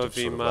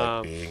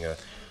 gradovima,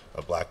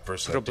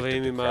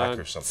 problemima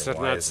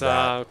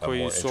crnaca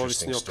koji su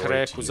ovisni o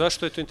kreku.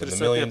 Zašto je to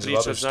interesantnija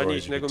priča za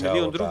njih nego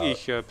milion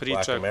drugih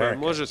priča koje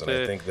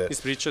možete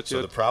ispričati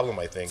o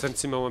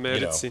crncima u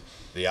Americi?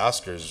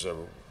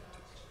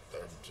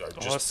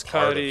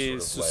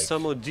 Oscari su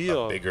samo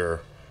dio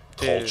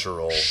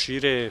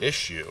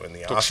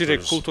tog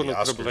šireg kulturnog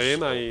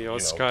problema i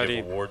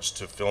Oscari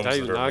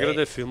daju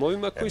nagrade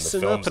filmovima koji se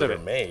naprave.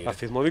 A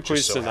filmovi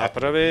koji se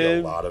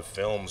naprave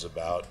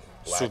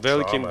su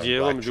velikim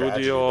dijelom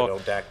ljudi o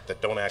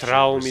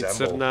traumi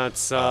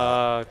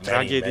crnaca,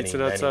 tragediji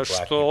crnaca,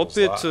 što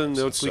opet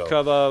ne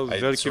odslikava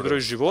veliki broj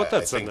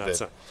života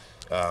crnaca.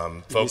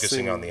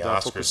 Mislim da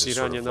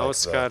fokusiranje na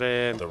Oscare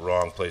je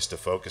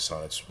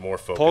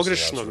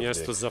pogrešno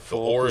mjesto za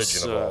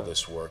fokus.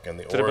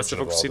 Treba se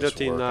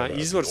fokusirati na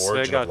izvor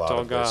svega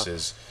toga,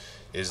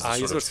 a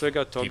izvor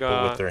svega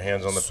toga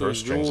su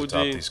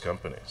ljudi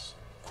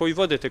koji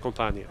vode te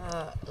kompanije.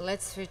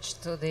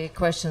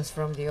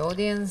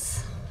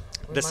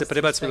 Da se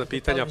prebacimo na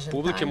pitanja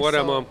publike,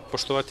 moramo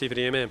poštovati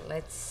vrijeme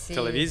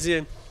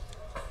televizije.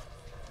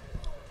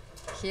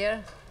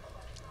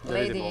 Da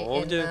vidimo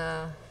ovdje.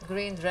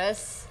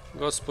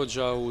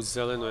 Gospođa u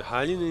zelenoj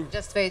haljini.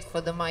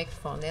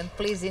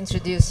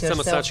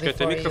 Samo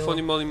sačekajte mikrofon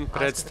i molim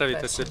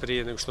predstavite se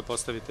prije nego što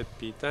postavite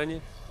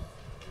pitanje.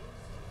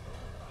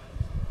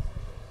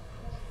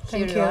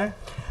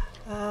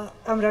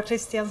 Amra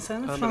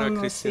Kristiansen from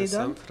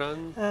Sweden,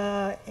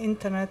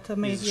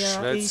 iz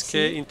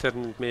Švedske,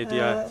 internet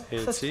medija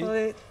ECI.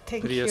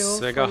 Prije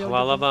svega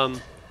hvala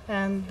vam.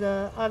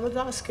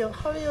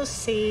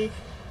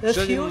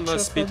 Želim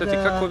vas pitati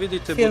kako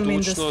vidite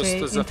budućnost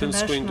za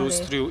filmsku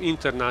industriju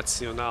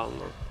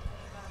internacionalno.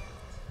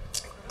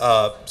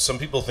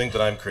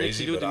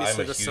 Neki ljudi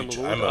misle da sam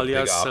lud, ali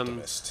ja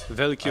sam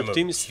veliki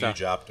optimista,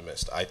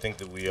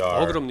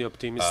 ogromni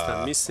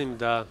optimista. Mislim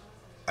da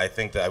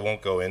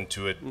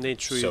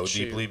neću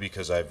ići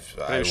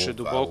previše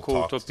duboko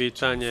u to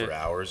pitanje,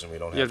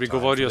 jer bi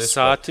govorio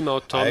satima o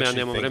tome, a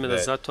nemam vremena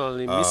za to,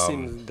 ali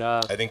mislim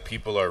da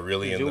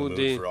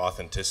ljudi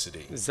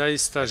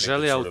zaista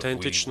žele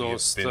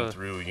autentičnost.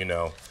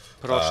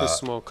 Prošli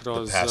smo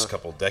kroz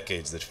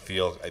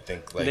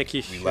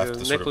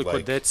nekoliko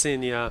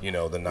decenija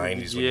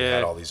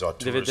gdje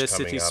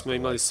 90-ih smo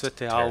imali sve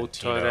te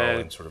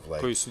autore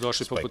koji su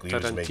došli poput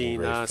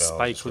Tarantina,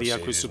 Spike Lee-a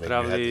koji su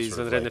pravili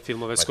izvanredne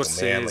filmove,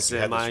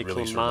 Scorsese,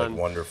 Michael Mann.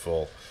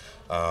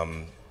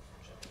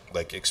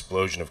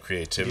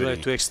 Bila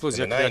je tu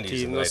eksplozija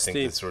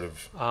kreativnosti,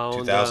 a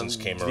onda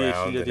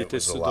 2000-te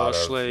su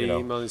došle i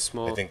imali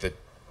smo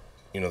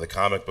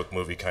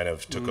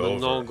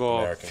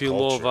mnogo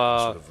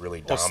filmova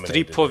o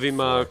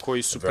stripovima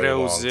koji su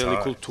preuzeli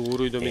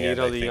kulturu i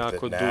dominirali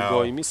jako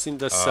dugo i mislim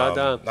da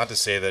sada,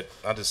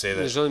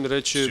 ne želim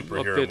reći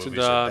opet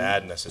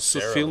da su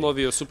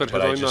filmovi o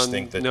superherojima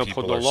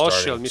neophodno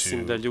loši, ali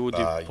mislim da ljudi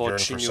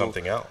počinju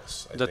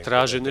da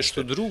traže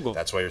nešto drugo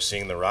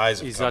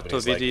i zato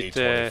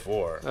vidite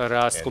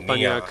rast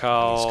kompanija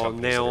kao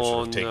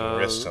Neon,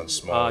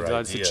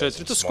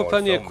 A24. To su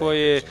kompanije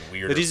koje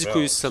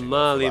rizikuju sa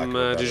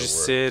malim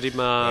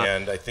režiserima,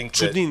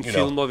 čudnim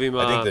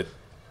filmovima,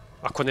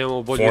 ako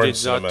nemamo bolju riječ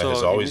za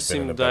to.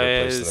 Mislim da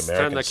je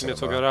strana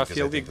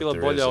kinematografija uvijek bila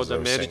bolja od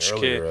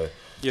američke,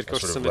 jer kao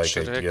što sam već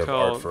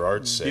rekao,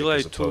 bila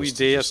je tu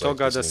ideja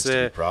toga da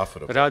se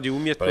radi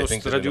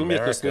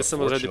umjetnost, ne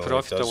samo radi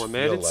profita u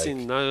Americi.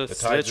 Na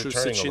sreću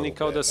se čini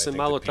kao da se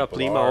malo ta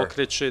plima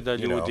okreće, da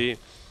ljudi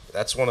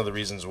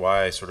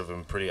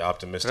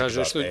traže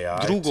nešto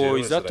drugo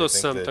i zato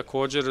sam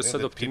također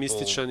sad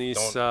optimističan i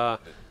sa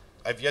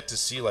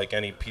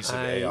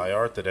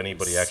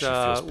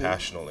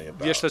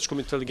vještačkom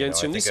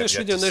inteligencijom. Nisam još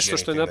vidio nešto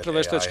što je napravila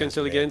vještačka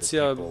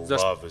inteligencija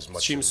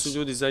s čim su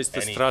ljudi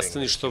zaista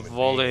strastveni, što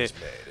vole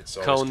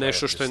kao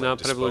nešto što je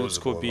napravilo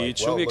ljudsko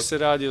biće. Uvijek se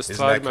radi o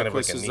stvarima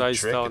koje su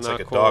zaista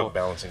onako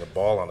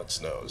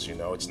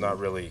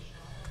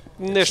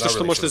nešto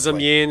što možete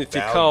zamijeniti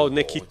kao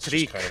neki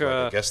trik.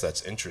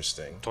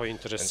 To je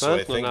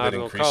interesantno,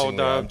 naravno, kao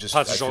da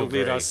pas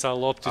žonglira sa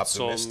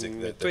lopticom.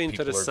 To je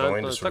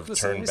interesantno. Tako da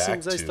sam,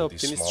 mislim, zaista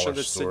optimističan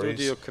da će se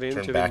ljudi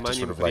okrenuti ovim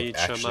manjim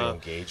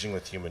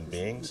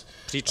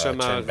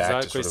pričama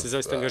koje se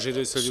zaista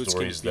angažiraju sa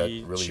ljudskim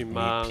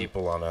bićima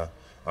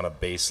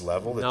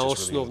na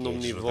osnovnom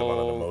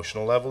nivou,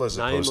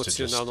 na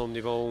emocionalnom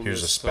nivou,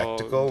 umjesto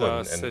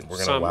da se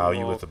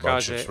samo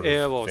kaže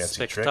evo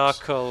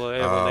spektakl,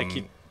 evo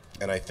neki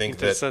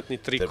interesantni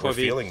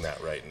trikovi.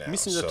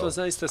 Mislim da to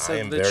zaista sad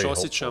već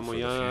osjećamo.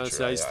 Ja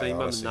zaista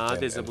imam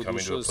nade za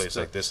budućnost.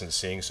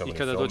 I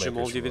kada dođem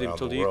ovdje vidim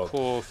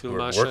toliko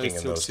filmaša iz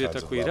cijelog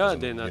svijeta koji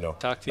rade na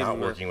takvim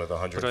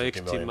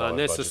projektima,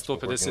 ne sa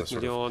 150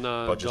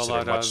 miliona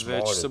dolara,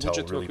 već sa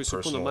budžetima koji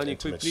su puno manji,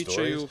 koji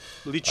pričaju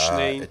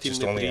lične,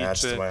 intimne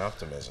priče.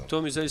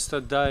 To mi zaista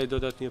daje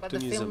dodatni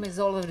optimizam.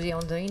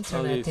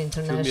 Ali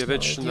film je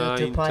već na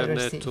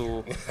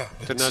internetu,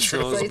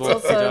 internacionalno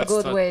zbog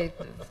piratstva.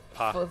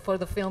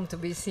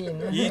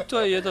 I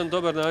to je jedan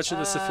dobar način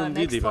da se film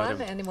vidi, barem.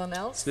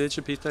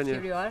 Sljedeće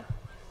pitanje.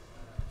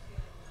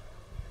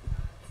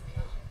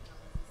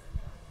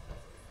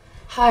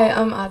 Hi,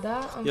 I'm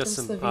Ada. Ja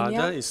sam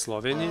Ada iz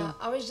Slovenije.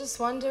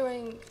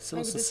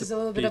 Samo sam se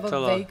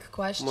pitala,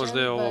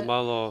 možda je ovo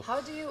malo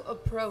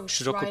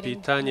široko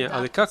pitanje,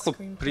 ali kako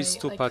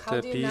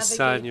pristupate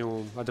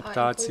pisanju,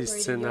 adaptaciji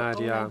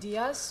scenarija,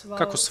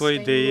 kako svoje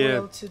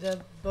ideje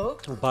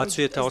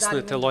ubacujete,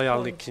 ostanete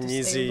lojalni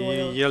knjizi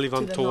i je li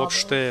vam to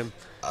uopšte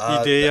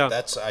ideja?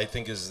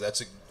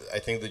 I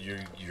think that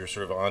you're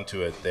sort of onto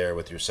it there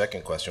with your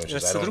second question, which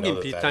is I don't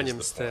know that that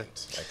is the point.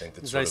 I think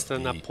that's zaista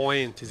na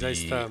point i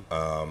zaista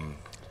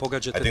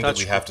pogađate tačku. I think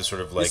that we have to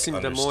sort of like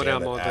mislim da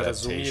moramo da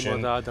razumijemo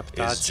da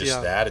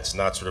adaptacija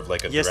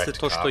jeste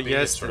to što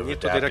jeste, nije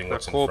to direktna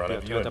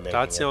kopija, to je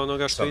adaptacija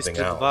onoga što je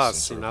ispred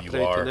vas i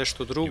napravite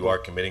nešto drugo.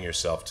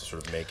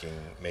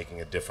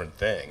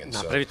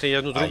 Napravite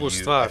jednu drugu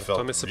stvar,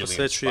 tome se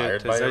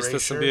posvećujete, zaista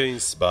sam bio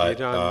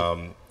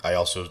inspiriran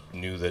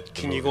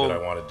knjigom,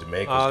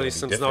 ali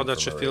sam znao da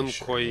će film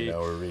koji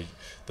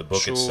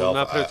ću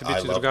napraviti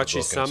biti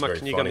drugačiji. Sama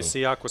knjiga mi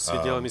se jako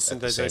svidjela, mislim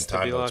da je zaista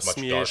bila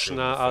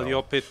smiješna, ali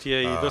opet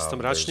je i dosta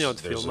mračnija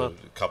od filma.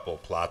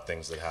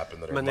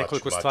 Ima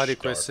nekoliko stvari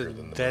koje se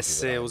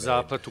dese u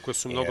zapletu, koje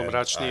su mnogo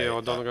mračnije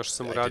od onoga što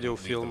sam uradio u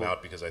filmu.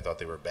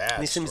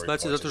 Nisam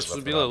izbacio zato što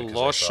su bile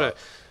loše,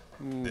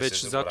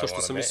 već zato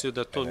što sam mislio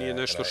da to nije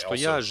nešto što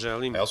ja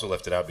želim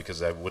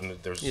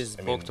i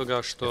zbog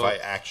toga što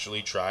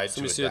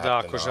sam mislio da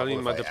ako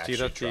želim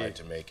adaptirati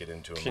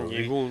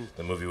knjigu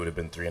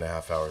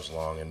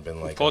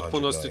u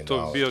potpunosti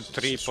to bi bilo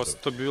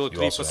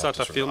 3,5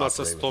 sata filma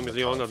sa $100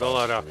 miliona.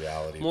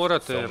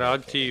 Morate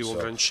raditi u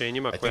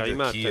ograničenjima koja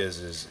imate.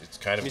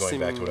 Mislim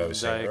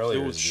da je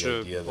ključ,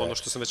 ono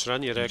što sam već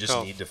ranije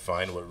rekao,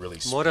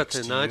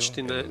 morate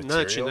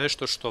naći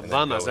nešto što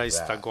vama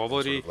zaista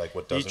govori,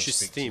 ići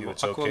s tim.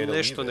 Ako vam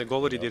nešto ne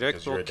govori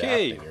direktno,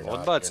 okej,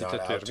 odbacite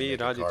to jer vi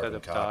radite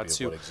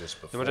adaptaciju.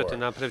 Ne morate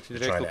napraviti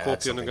direktnu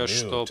kopiju onoga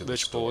što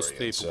već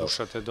postoji i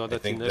pokušate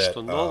dodati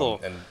nešto novo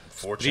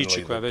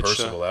priči koja već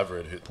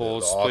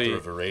postoji.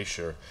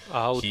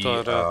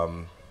 Autor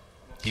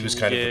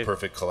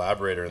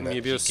mi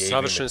je bio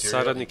savršen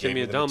saradnik jer mi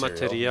je dao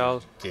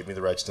materijal,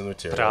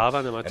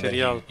 prava na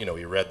materijal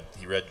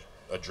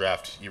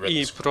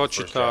i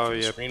pročitao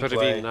je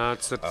prvi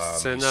nacrt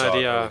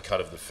scenarija,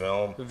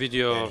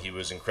 vidio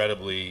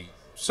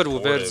prvu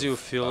verziju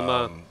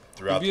filma.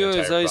 Bio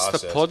je zaista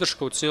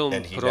podrška u cijelom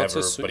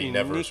procesu i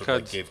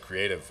nikad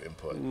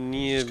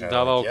nije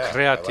davao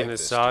kreativne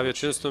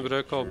savjete. Jednostavno bih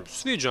rekao,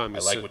 sviđa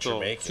mi se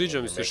to,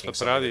 sviđa mi se što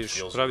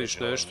praviš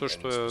nešto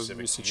što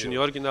mi se čini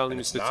originalnim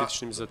i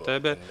specifičnim za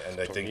tebe,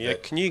 to nije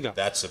knjiga.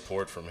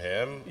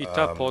 I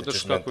ta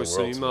podrška koju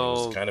sam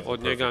imao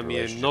od njega mi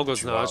je mnogo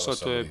značila,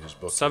 to je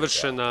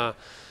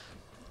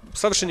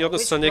savršeni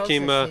odnos sa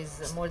nekim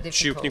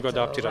čiju knjigu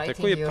adaptirate.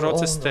 Koji je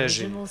proces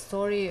teži?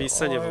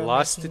 Pisanje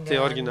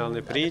vlastite,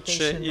 originalne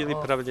priče ili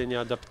pravljenje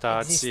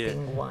adaptacije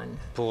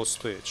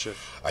postojeće?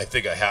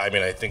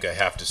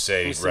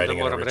 Mislim da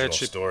moram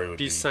reći,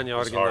 pisanje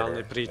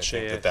originalne priče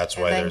je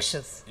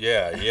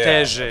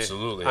teže,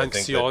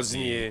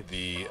 anksioznije.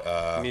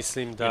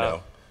 Mislim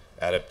da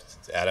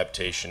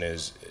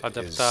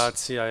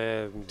adaptacija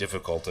je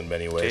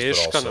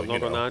teška na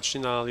mnogo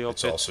načina, ali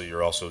opet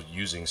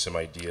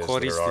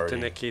koristite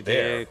neke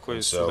ideje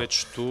koje su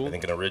već tu.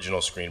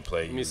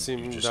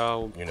 Mislim da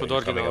kod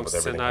originalnog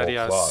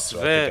scenarija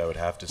sve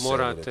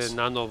morate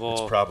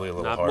nanovo,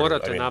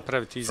 morate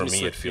napraviti,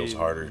 izmisliti.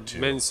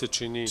 Meni se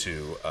čini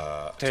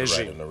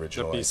teži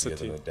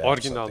napisati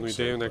originalnu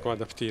ideju nego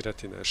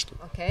adaptirati nešto.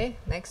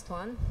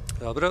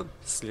 Dobro,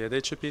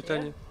 sljedeće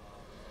pitanje.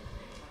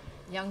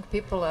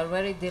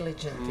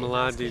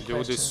 Mladi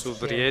ljudi su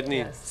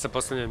vrijedni. Sa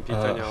postavljanjem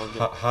pitanja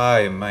ovdje.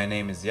 Hi, my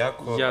name is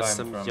Jakov. Ja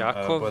sam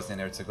Jakov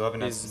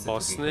iz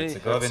Bosne i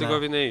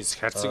Hercegovine, iz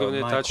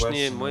Hercegovine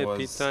tačnije. Moje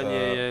pitanje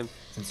je,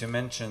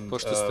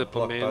 pošto ste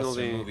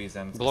pomenuli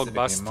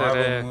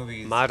blockbustere,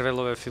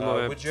 Marvelove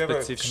filmove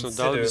specifično,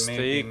 da li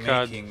biste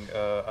ikad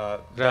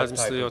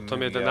razmislili o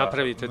tome da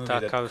napravite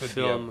takav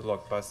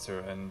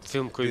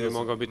film koji bi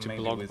mogao biti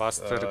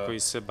blockbuster, koji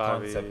se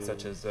bavi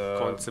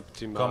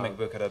konceptima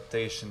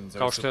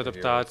kao što je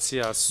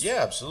adaptacija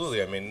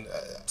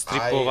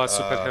stripova,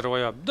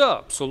 superheroja?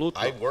 Da,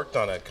 apsolutno.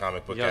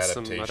 Ja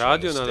sam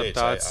radio na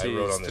adaptaciji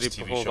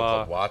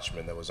stripova,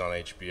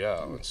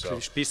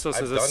 pisao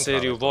sam za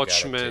seriju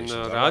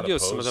Watchmen, radio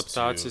sam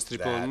adaptacije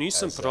stripova,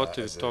 nisam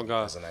protiv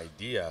toga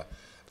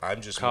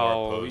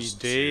kao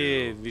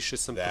ideje, više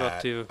sam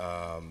protiv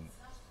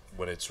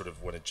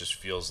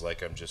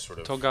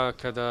toga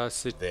kada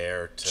se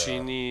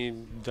čini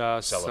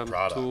da sam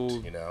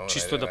tu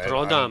čisto da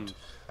prodam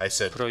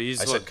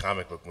proizvod.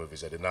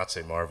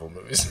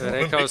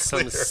 Rekao sam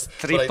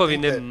stripovi,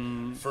 ne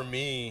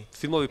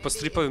filmovi po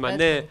stripovima,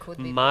 ne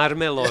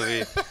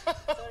Marmelovi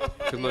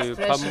filmovi.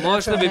 Pa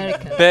možda bi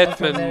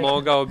Batman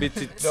mogao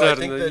biti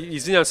crn.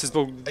 Izvinjam se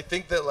zbog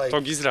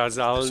tog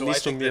izraza, ali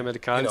nismo mi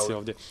Amerikanci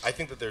ovdje.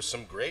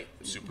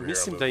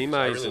 Mislim da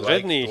ima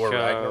izrednih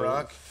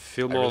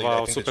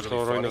filmova o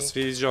superherojima,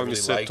 sviđao mi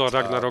se to,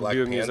 Ragnarok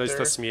bio mi je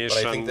zaista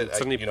smiješan,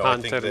 Crni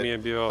panter mi je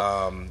bio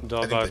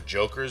dobar,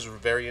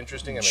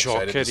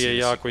 Joker je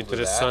jako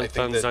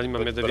interesantan, zanima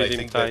me da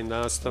vidim taj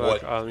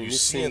nastavak, ali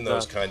mislim da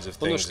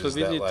ono što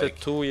vidite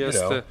tu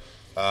jeste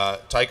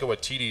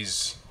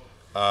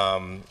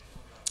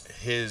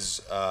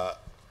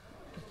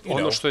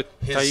ono što je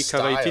Taika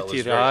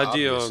Waititi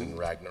radio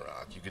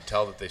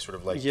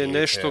je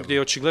nešto gdje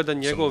je očigledan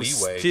njegov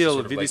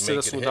stil, vidi se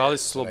da su mu dali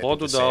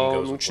slobodu da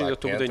on učini da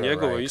to bude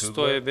njegovo,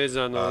 isto je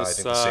vezano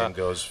sa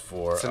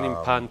Crnim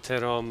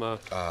panterom.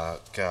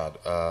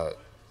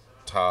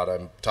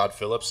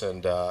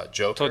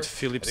 Todd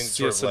Phillips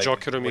je sa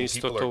Jokerom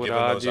isto to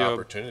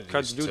uradio.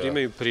 Kad ljudi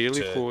imaju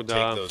priliku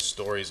da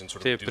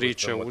te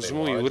priče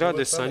uzmu i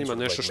urade sa njima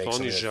nešto što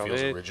oni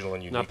žele,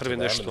 naprave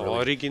nešto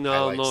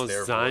originalno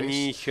za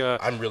njih,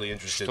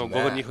 što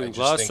govori njihovim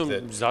glasom,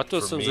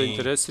 zato sam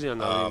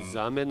zainteresiran, ali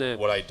za mene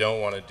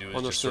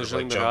ono što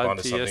želim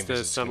raditi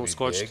jeste samo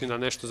uskočiti na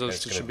nešto zato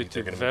što će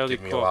biti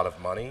veliko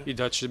i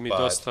da će mi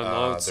dosta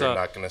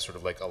novca,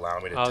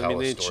 ali mi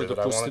neće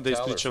dopustiti da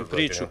ispričam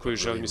priču koju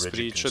želim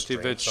ispričati,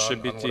 već će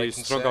biti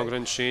stroga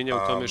ograničenja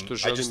u tome što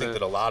želim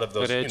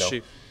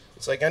reći.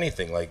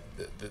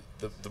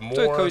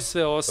 To je kao i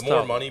sve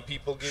ostalo.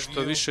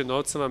 Što više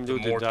novca vam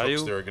ljudi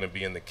daju,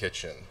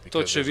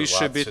 to će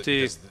više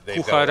biti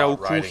kuhara u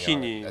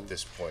kuhinji,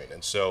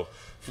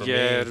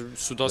 jer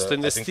su dosta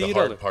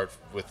investirali.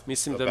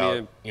 Mislim da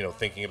mi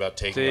je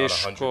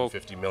teško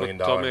kod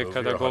tome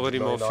kada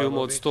govorimo o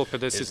filmu od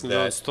 150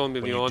 miliona, 100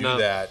 miliona,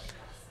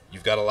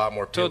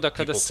 to da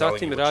kada sa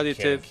tim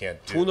radite,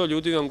 puno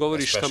ljudi vam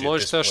govori šta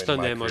možete, a šta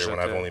ne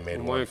možete.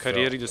 U mojoj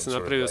karijeri gdje sam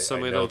napravio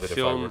samo jedan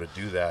film,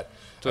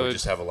 to je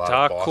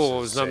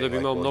tako, znam da bi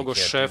imao mnogo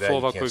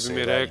šefova koji bi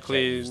mi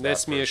rekli ne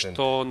smiješ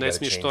to, ne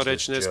smiješ to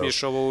reći, ne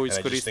smiješ ovo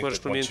iskoristiti, moraš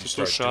promijeniti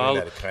tu šalu.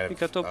 I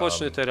kad to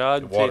počnete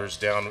raditi,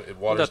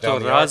 onda to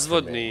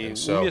razvodni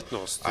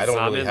umjetnost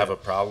za mene.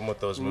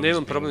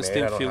 Nemam problem s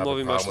tim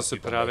filmovima što se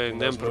prave,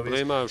 nemam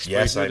problema što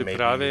ih ljudi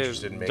prave.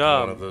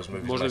 Da,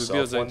 možda bi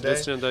bio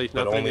zainteresiran da ih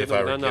napravim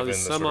jedan dan, ali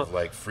samo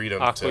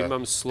ako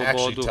imam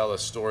slobodu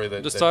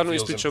da stvarno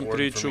ispričam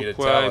priču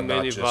koja je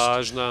meni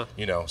važna,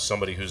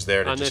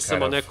 a ne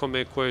samo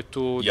nekome ko je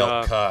tu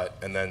da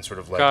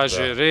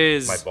kaže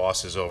rez,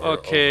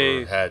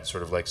 okej,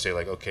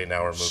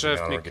 šef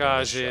mi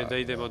kaže da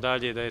idemo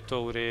dalje, da je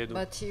to u redu.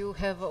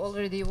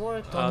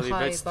 Ali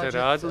već ste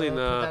radili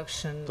na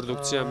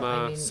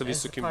produkcijama sa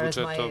visokim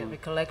budžetom,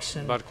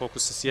 bar koliko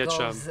se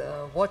sjećam.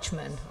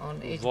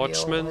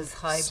 Watchmen,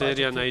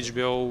 serija na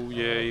HBO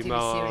je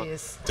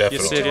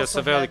serija sa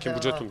velikim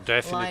budžetom,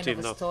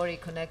 definitivno.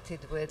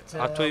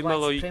 A to je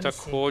imalo i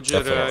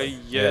također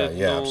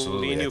jednu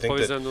liniju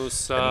povezanu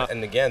sa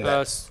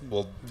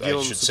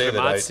dijelom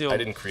supremacijom.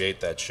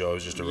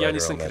 Ja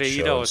nisam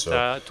kreirao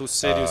tu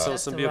seriju, samo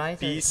sam bio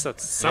pisac,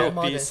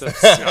 samo pisac,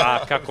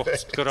 a kako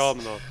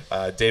skromno.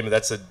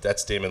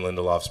 That's Damon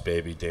Lindelof's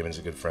baby. Damon's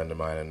a good friend of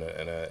mine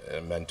and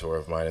a mentor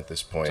of mine at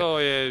this point. To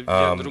je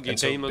jedan drugi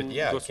Damon,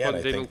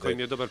 gospodin Damon koji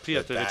mi je dobar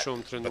prijatelj već u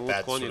ovom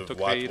trenutku, on je to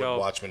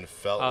kreirao,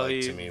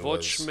 ali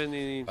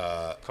Watchmeni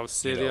kao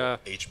serija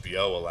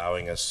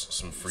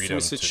su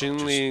mi se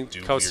činili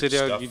kao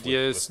serija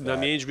gdje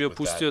nam je HBO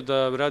pustio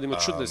da radimo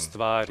čudne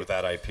stvari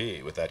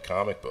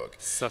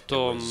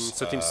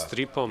sa tim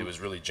stripom,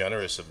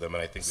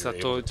 sa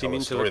tim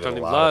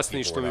intelektualnim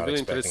vlasništvom. Je bilo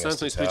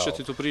interesantno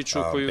ispričati tu priču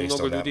koju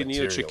mnogo ljudi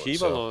nije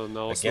očekivalo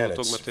na osnovu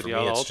tog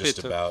materijala. Opet,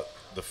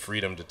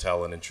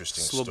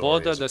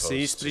 sloboda da se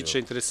ispriča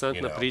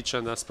interesantna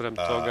priča naspram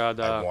toga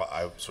da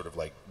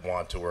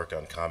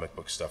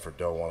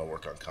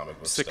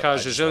se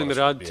kaže želim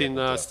raditi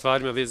na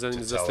stvarima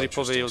vezanim za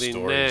stripove ili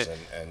ne.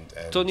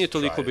 To nije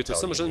toliko bitno,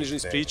 samo želim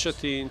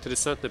ispričati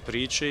interesantne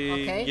priče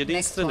i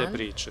jedinstvene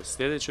priče.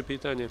 Sljedeće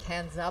pitanje.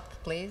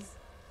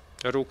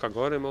 Ruka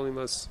gore, molim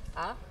vas.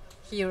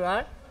 Here you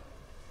are.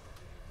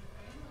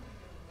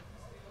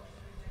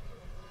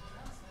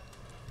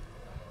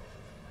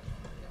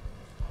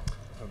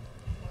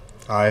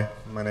 Hi,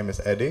 my name is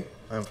Eddie.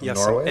 I'm from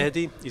Norway.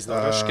 Eddie iz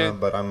Norveške.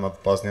 But I'm of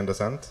Bosnian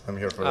descent. I'm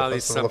here for the ali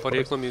festival, sam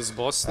porijeklom iz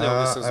Bosne,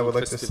 ovdje sam zbog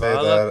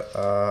festivala.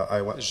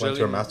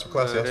 Želim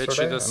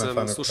reći da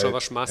sam slušao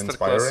vaš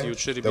masterclass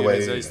jučer i bio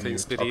je zaista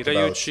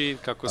inspirirajući,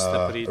 kako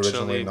ste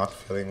pričali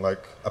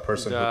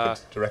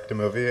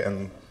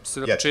se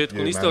na početku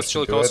niste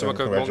osjećali kao osoba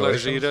koja bi mogla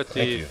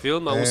režirati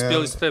film, a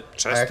uspjeli ste,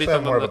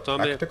 čestitam vam na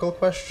tome.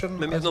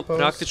 Imam jedno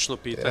praktično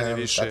pitanje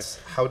više.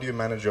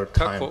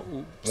 Kako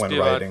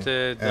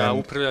uspijevate da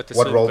upravljate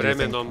svojim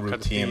vremenom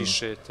kad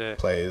pišete?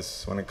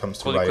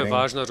 Koliko je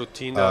važna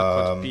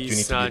rutina kod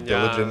pisanja?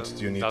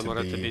 Da li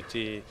morate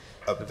biti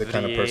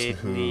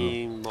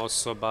vrijedni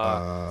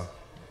osoba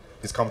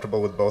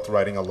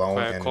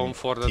koja je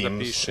komfortna da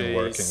piše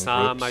i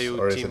sama i u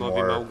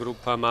timovima, u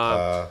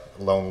grupama?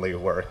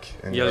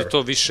 Je li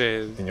to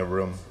više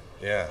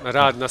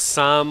rad na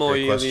samo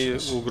ili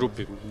u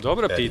grupi?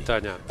 Dobra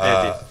pitanja,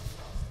 Edi.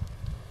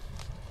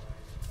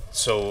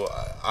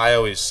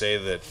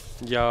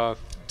 Ja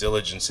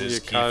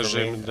uvijek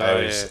kažem da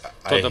je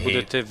to da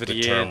budete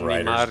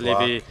vrijedni,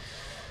 marljivi,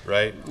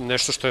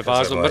 nešto što je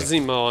važno.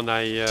 Mrzim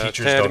onaj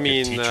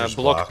termin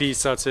blok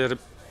pisaca, jer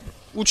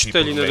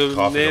učitelji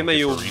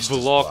nemaju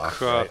blok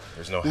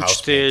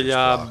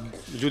učitelja,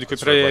 ljudi koji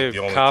prave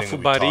kafu,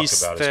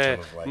 bariste,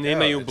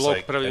 nemaju blok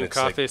pravljenja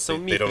kafe, samo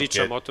mi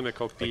pričamo o tome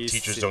kao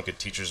pisci.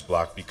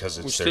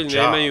 Učitelji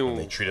nemaju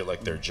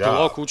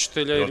blok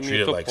učitelja jer mi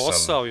je to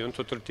posao i on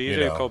to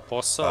tretiraju kao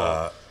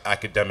posao.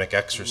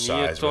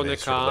 Nije to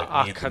neka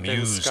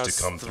akademska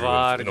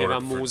stvar gdje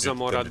vam muza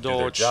mora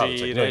doći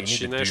i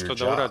reći nešto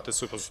da uradite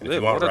svoj posao. Ne,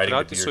 morate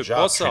raditi svoj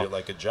posao.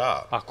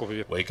 Ako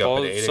je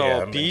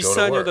posao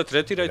pisanja, da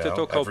tretirajte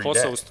to kao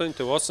posao.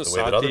 Ustanite u 8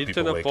 sati i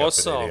idite na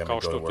posao,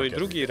 kao što to i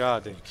drugi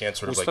rade.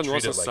 Ustanu u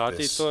 8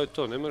 sati i to je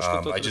to. Ne možete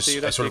to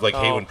tretirati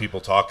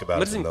kao...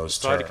 Mrzim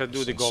stvari kad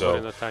ljudi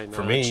govore na taj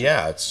način.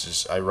 Ja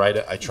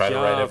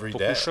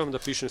pokušavam da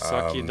pišem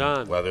svaki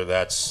dan.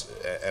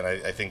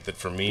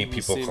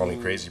 Call me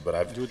crazy, but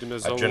I've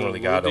generally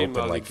got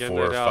open like 4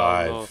 or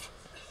 5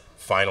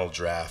 final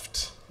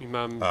draft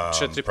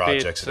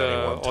projects at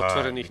any one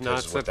time,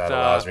 because what that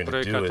allows me to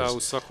do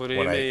is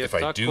if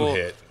I do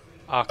hit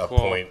a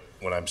point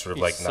when I'm sort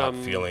of like not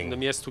feeling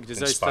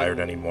inspired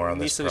anymore on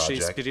this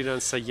project,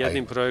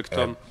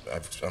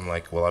 I'm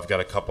like, well, I've got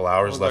a couple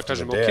hours left in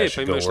the day, I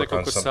should go work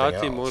on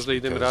something else,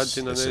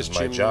 because this is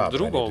my job,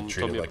 and I need to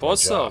treat it like my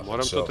job. So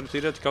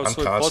I'm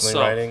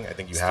constantly writing, I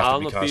think you have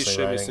to be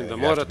constantly writing,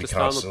 you have to be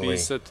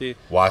constantly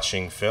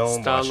watching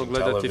film, watching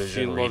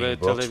television, reading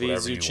books, whatever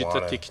you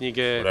want,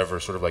 whatever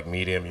sort of like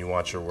medium you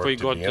want your work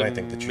to be in, I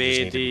think that you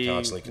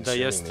just need to be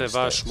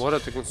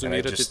constantly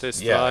consuming these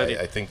things. And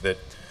I think that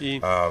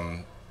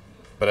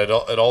but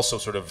it also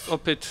sort of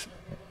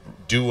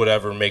do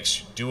whatever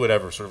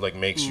sort of like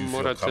makes you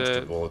feel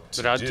comfortable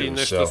to do.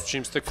 So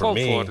for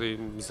me,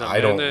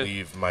 I don't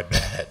leave my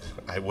bed.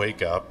 I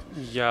wake up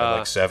at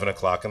like 7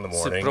 o'clock in the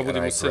morning and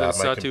I grab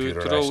my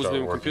computer and I start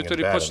working in bed,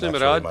 and that's really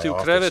my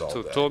office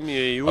all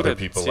day. Other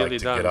people like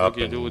to get up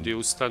and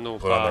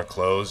put on their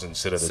clothes and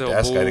sit at a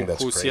desk. I think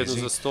that's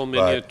crazy,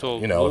 but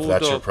you know, if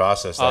that's your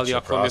process, that's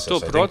your process.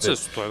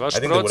 I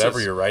think that whatever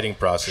your writing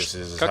process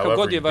is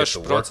however you get the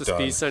work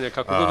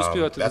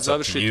done, that's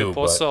up to you,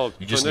 but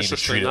you just need to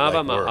treat it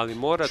like ali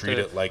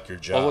morate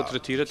ovo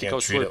tretirati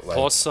kao svoj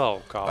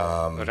posao,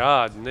 kao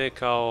rad, ne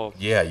kao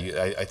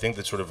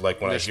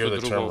nešto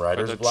drugo.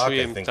 Kada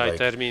čujem taj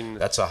termin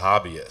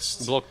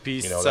blok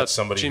pisac,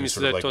 čini mi se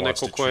da je to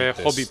neko ko je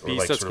hobi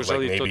pisac, ko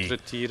želi to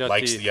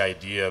tretirati.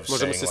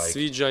 Možda mu se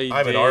sviđa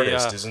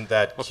ideja,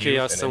 ok,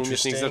 ja sam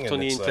umjetnik, zar to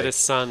nije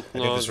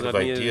interesantno, zar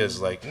nije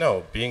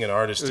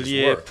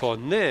lijepo.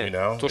 Ne,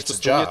 to što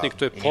ste umjetnik,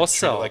 to je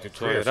posao,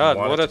 to je rad,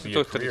 morate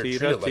to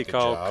tretirati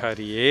kao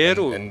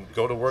karijeru.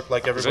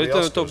 Ako želite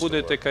da to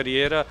budete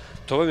karijera,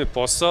 to vam je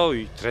posao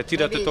i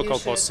tretirate to kao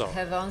posao.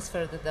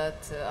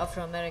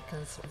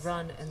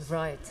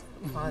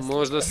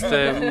 Možda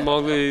ste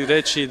mogli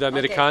reći da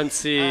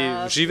Amerikanci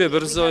žive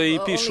brzo i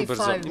pišu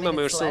brzo.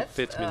 Imamo još samo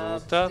 5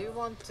 minuta.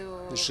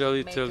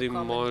 Želite li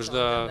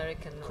možda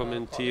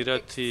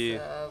komentirati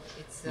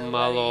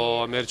malo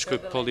o američkoj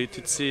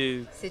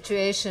politici,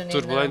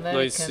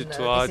 turbulentnoj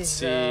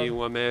situaciji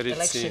u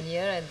Americi,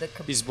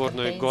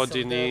 izbornoj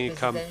godini,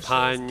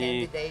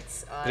 kampanji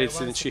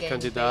predsjedničkih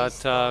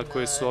kandidata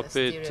koje su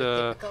opet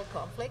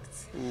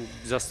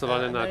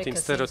zasnovane na tim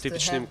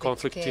stereotipičnim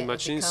konfliktima?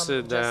 Čini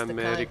se da je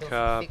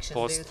Amerika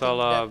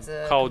postala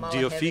kao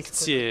dio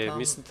fikcije.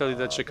 Mislite li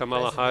da će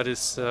Kamala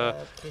Harris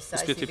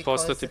uspjeti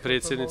postati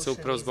predsjednica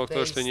upravo zbog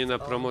toga što je njena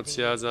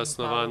promocija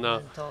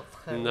zasnovana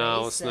na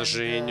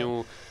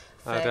osnaženju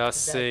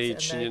rase i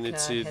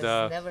činjenici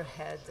da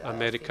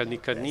Amerika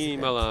nikad nije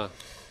imala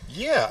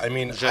Yeah, I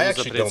mean, I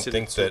actually don't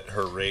think that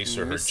her race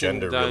or her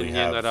gender really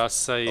have a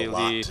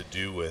lot to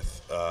do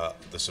with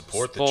the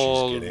support that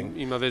she's getting.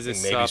 I maybe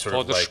sort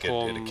of like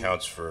it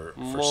accounts for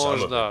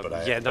some of it, but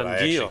I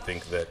actually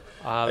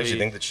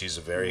think that she's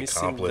a very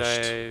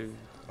accomplished.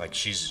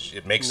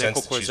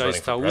 Neko ko je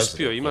zaista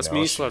uspio, ima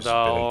smisla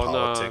da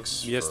ona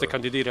jeste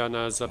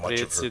kandidirana za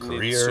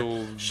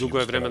predsjednicu, dugo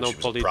je vremena u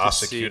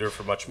politici,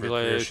 bila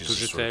je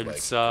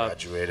tužiteljica,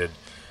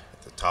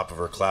 the top of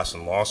her class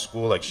in law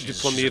school. Like she's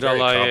a very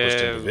Diplomirala accomplished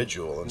je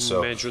individual, and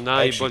so među I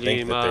actually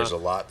think that najboljima there's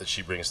a lot that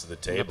she brings to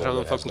the na table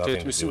pravnom that has nothing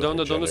fakultetu. to Mislim do da with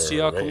ona her donosi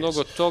gender or jako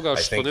mnogo race. toga I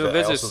što think nema that I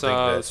veze also think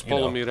sa that,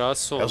 spolom i I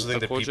rasom. also think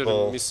that Također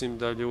people, mislim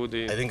da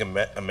ljudi, I think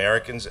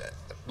Americans,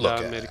 look,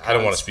 da I Amerikanci,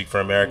 don't want to speak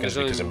for Americans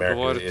ne because želim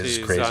America govoriti is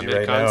za crazy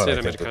right now, Amerikanci, and jer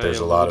I think that Amerika je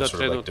there's a lot luda, of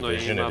sort of like trenutno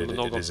division, ima and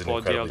mnogo it is an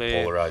incredibly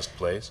podjele, polarized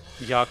place.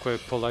 jako je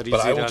But I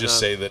polarizirana, will just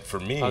say that for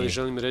me, ali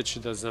želim reći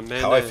da za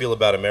mene, how I feel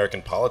about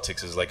American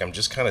politics is like I'm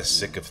just kind of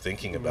sick of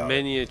thinking about it.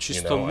 Meni je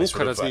čisto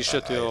muka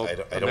razmišljati o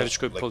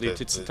američkoj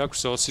politici. Tako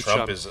se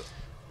osjećam.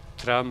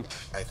 Trump,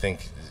 I think,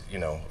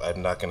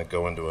 I'm not going to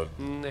go into a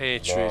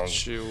neću long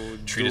ići u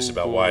treatise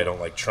about why I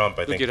don't like Trump. I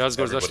think dugi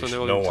razgovor zašto ne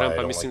volim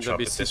Trumpa. Mislim da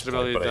bi svi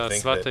trebali da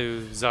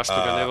shvataju zašto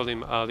ga ne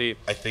volim, ali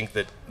I think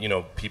that,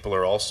 people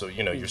are also,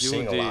 you're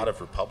seeing a lot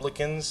of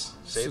Republicans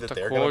say that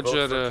they're going to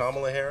vote for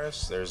Kamala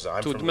Harris.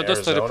 I'm from ima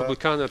dosta Arizona.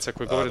 republikanaca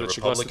koji govore da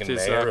će glasati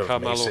za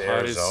Kamalu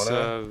Harris.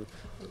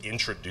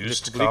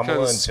 Introduced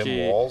Kamala and Tim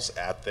Walz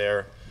at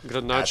their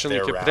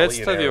gradonačelnik je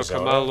predstavio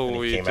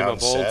Kamalu i Tima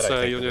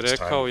Volca i on je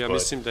rekao, ja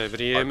mislim da je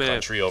vrijeme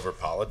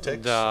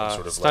da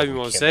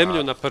stavimo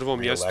zemlju na prvo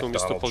mjesto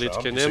umjesto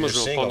politike. Ne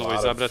možemo ponovo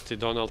izabrati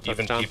Donalda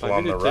Trumpa.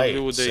 Vidite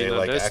ljude i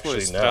na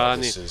desnoj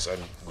strani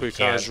koji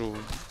kažu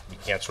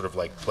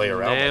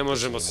ne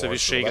možemo se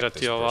više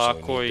igrati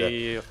ovako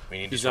i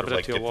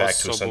izabrati ovu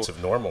osobu.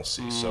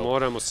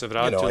 Moramo se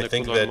vratiti u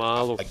neku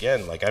normalu.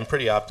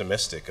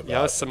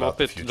 Ja sam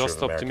opet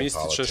dosta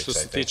optimističan što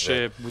se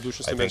tiče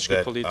budućnosti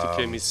američke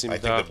politike. Mislim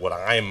da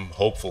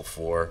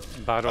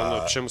bar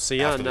ono čemu se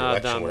ja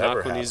nadam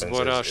nakon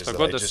izbora, šta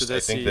god da se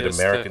desi,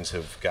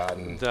 jeste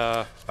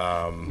da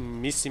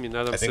mislim i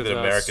nadam se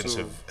da su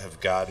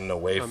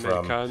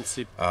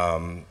Amerikanci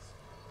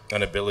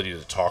an ability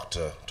to talk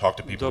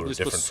to people who are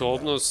different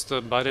from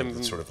them. Barem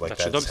da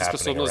će dobiti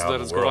sposobnost da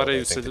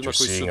razgovaraju sa ljudima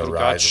koji su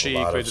drugačiji,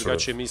 koji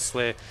drugačije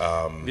misle.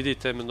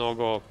 Vidite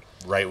mnogo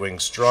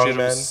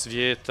širom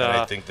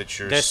svijeta,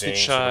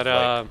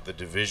 desničara,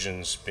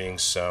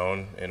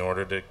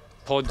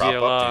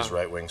 podjela,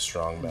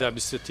 da bi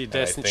se ti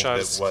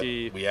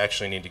desničarski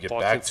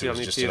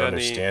potencijalni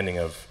tirani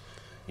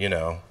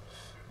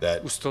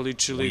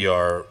ustoličili.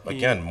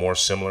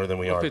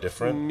 Opet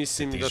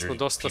mislim da smo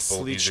dosta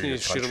slični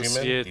širom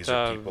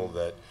svijeta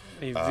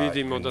i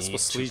vidimo da smo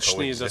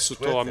slični, da su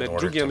to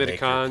drugi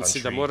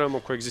Amerikanci, da moramo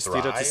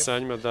koegzistirati sa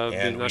njima da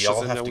bi naša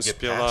zemlja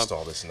uspjela.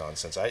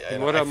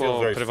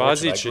 Moramo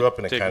prevazići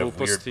te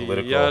gluposti.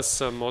 Ja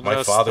sam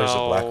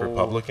odrastao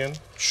u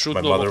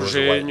čudnom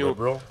okruženju.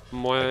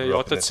 Moj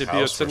otac je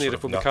bio crni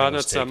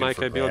republikanac, a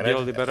majka je bila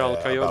bijela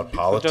liberalka.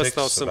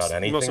 Odrastao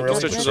sam, imao sam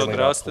sreću da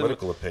odrastem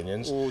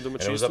u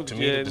domaćinstvu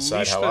gdje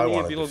ništa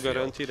nije bilo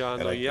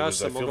garantirano i ja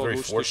sam mogao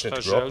odlučiti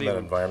šta želim.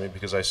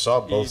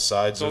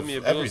 I to mi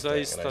je bilo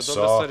zaista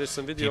dobra stvar jer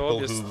sam vidio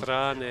obje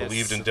strane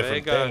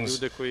svega,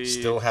 ljude koji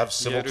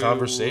vjeruju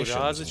u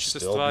različite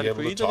stvari,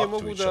 koji i dalje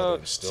mogu da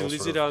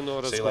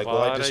civilizirano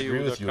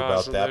razgovaraju,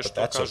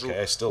 da kažu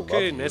nešto,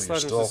 kažu ok, ne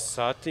slažem se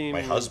sa tim,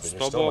 s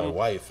tobom,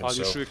 ali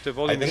još uvijek te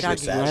volim.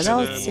 Dragi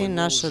gledalci,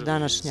 naša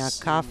današnja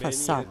kafa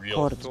sa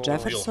Cord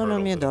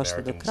Jeffersonom je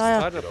došla do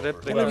kraja.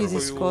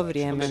 Televizijsko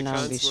vrijeme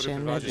nam više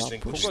ne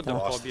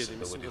dopušta.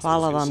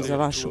 Hvala vam za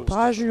vašu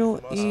pažnju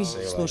i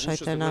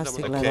slušajte nas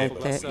i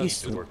gledajte i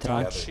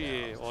sutra.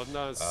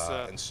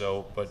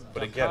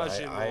 But again,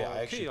 I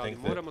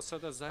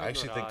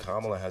actually think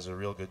Kamala has a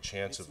real good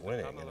chance of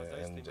winning,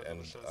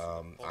 and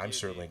I'm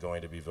certainly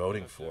going to be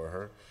voting for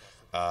her.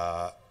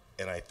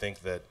 And I think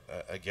that,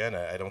 again,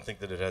 I don't think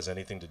that it has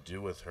anything to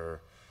do with her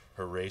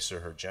race or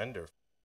her gender.